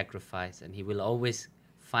sacrifice, and he will always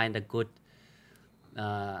find a good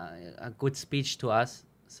speech to us.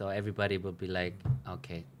 So everybody will be like,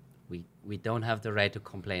 okay, we don't have the right to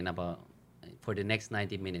complain about. For the next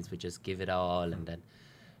 90 minutes, we just give it our all, and then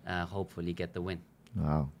hopefully get the win.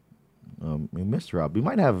 Wow. miss Rob. We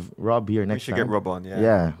might have Rob here next We should time. get Rob on, yeah.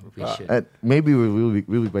 Yeah. We should. Maybe we'll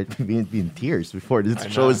be in tears before this I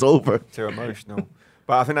show know. is over. Too emotional.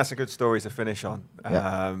 But I think that's a good story to finish on.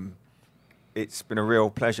 Yeah. It's been a real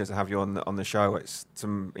pleasure to have you on the show. It's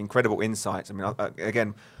some incredible insights. I mean,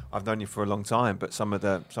 again, I've known you for a long time, but some of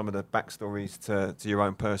the backstories to your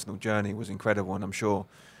own personal journey was incredible, and I'm sure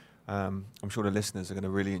the listeners are going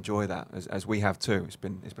to really enjoy that as we have too. It's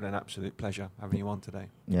been an absolute pleasure having you on today.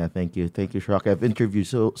 Yeah, thank you, Shirok. I've interviewed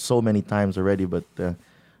so many times already, but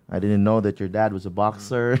I didn't know that your dad was a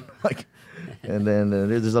boxer. And then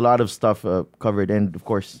there's a lot of stuff covered, and of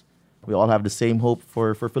course, we all have the same hope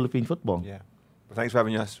for Philippine football. Yeah. Well, thanks for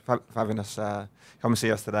having us come and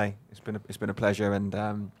see us today. It's been a pleasure,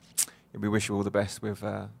 and we wish you all the best with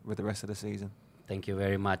the rest of the season. Thank you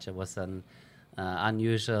very much. It was an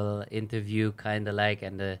unusual interview, kind of like,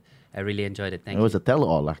 and I really enjoyed it. Thank you. It was a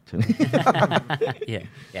tell-all, actually.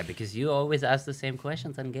 Yeah, because you always ask the same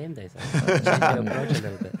questions on game days. I change your approach a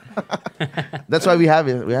little bit. That's why we have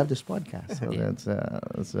it. We have this podcast, so Yeah.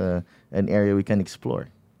 that's an area we can explore.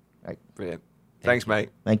 Right. Brilliant. Thanks, mate.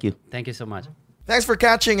 Thank you. Thank you so much. Thanks for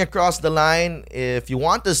catching Across the Line. If you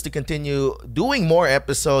want us to continue doing more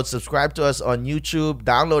episodes, subscribe to us on YouTube,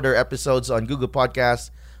 download our episodes on Google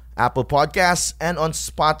Podcasts, Apple Podcasts, and on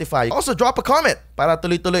Spotify. Also, drop a comment para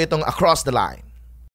tuloy-tuloy itong Across the Line.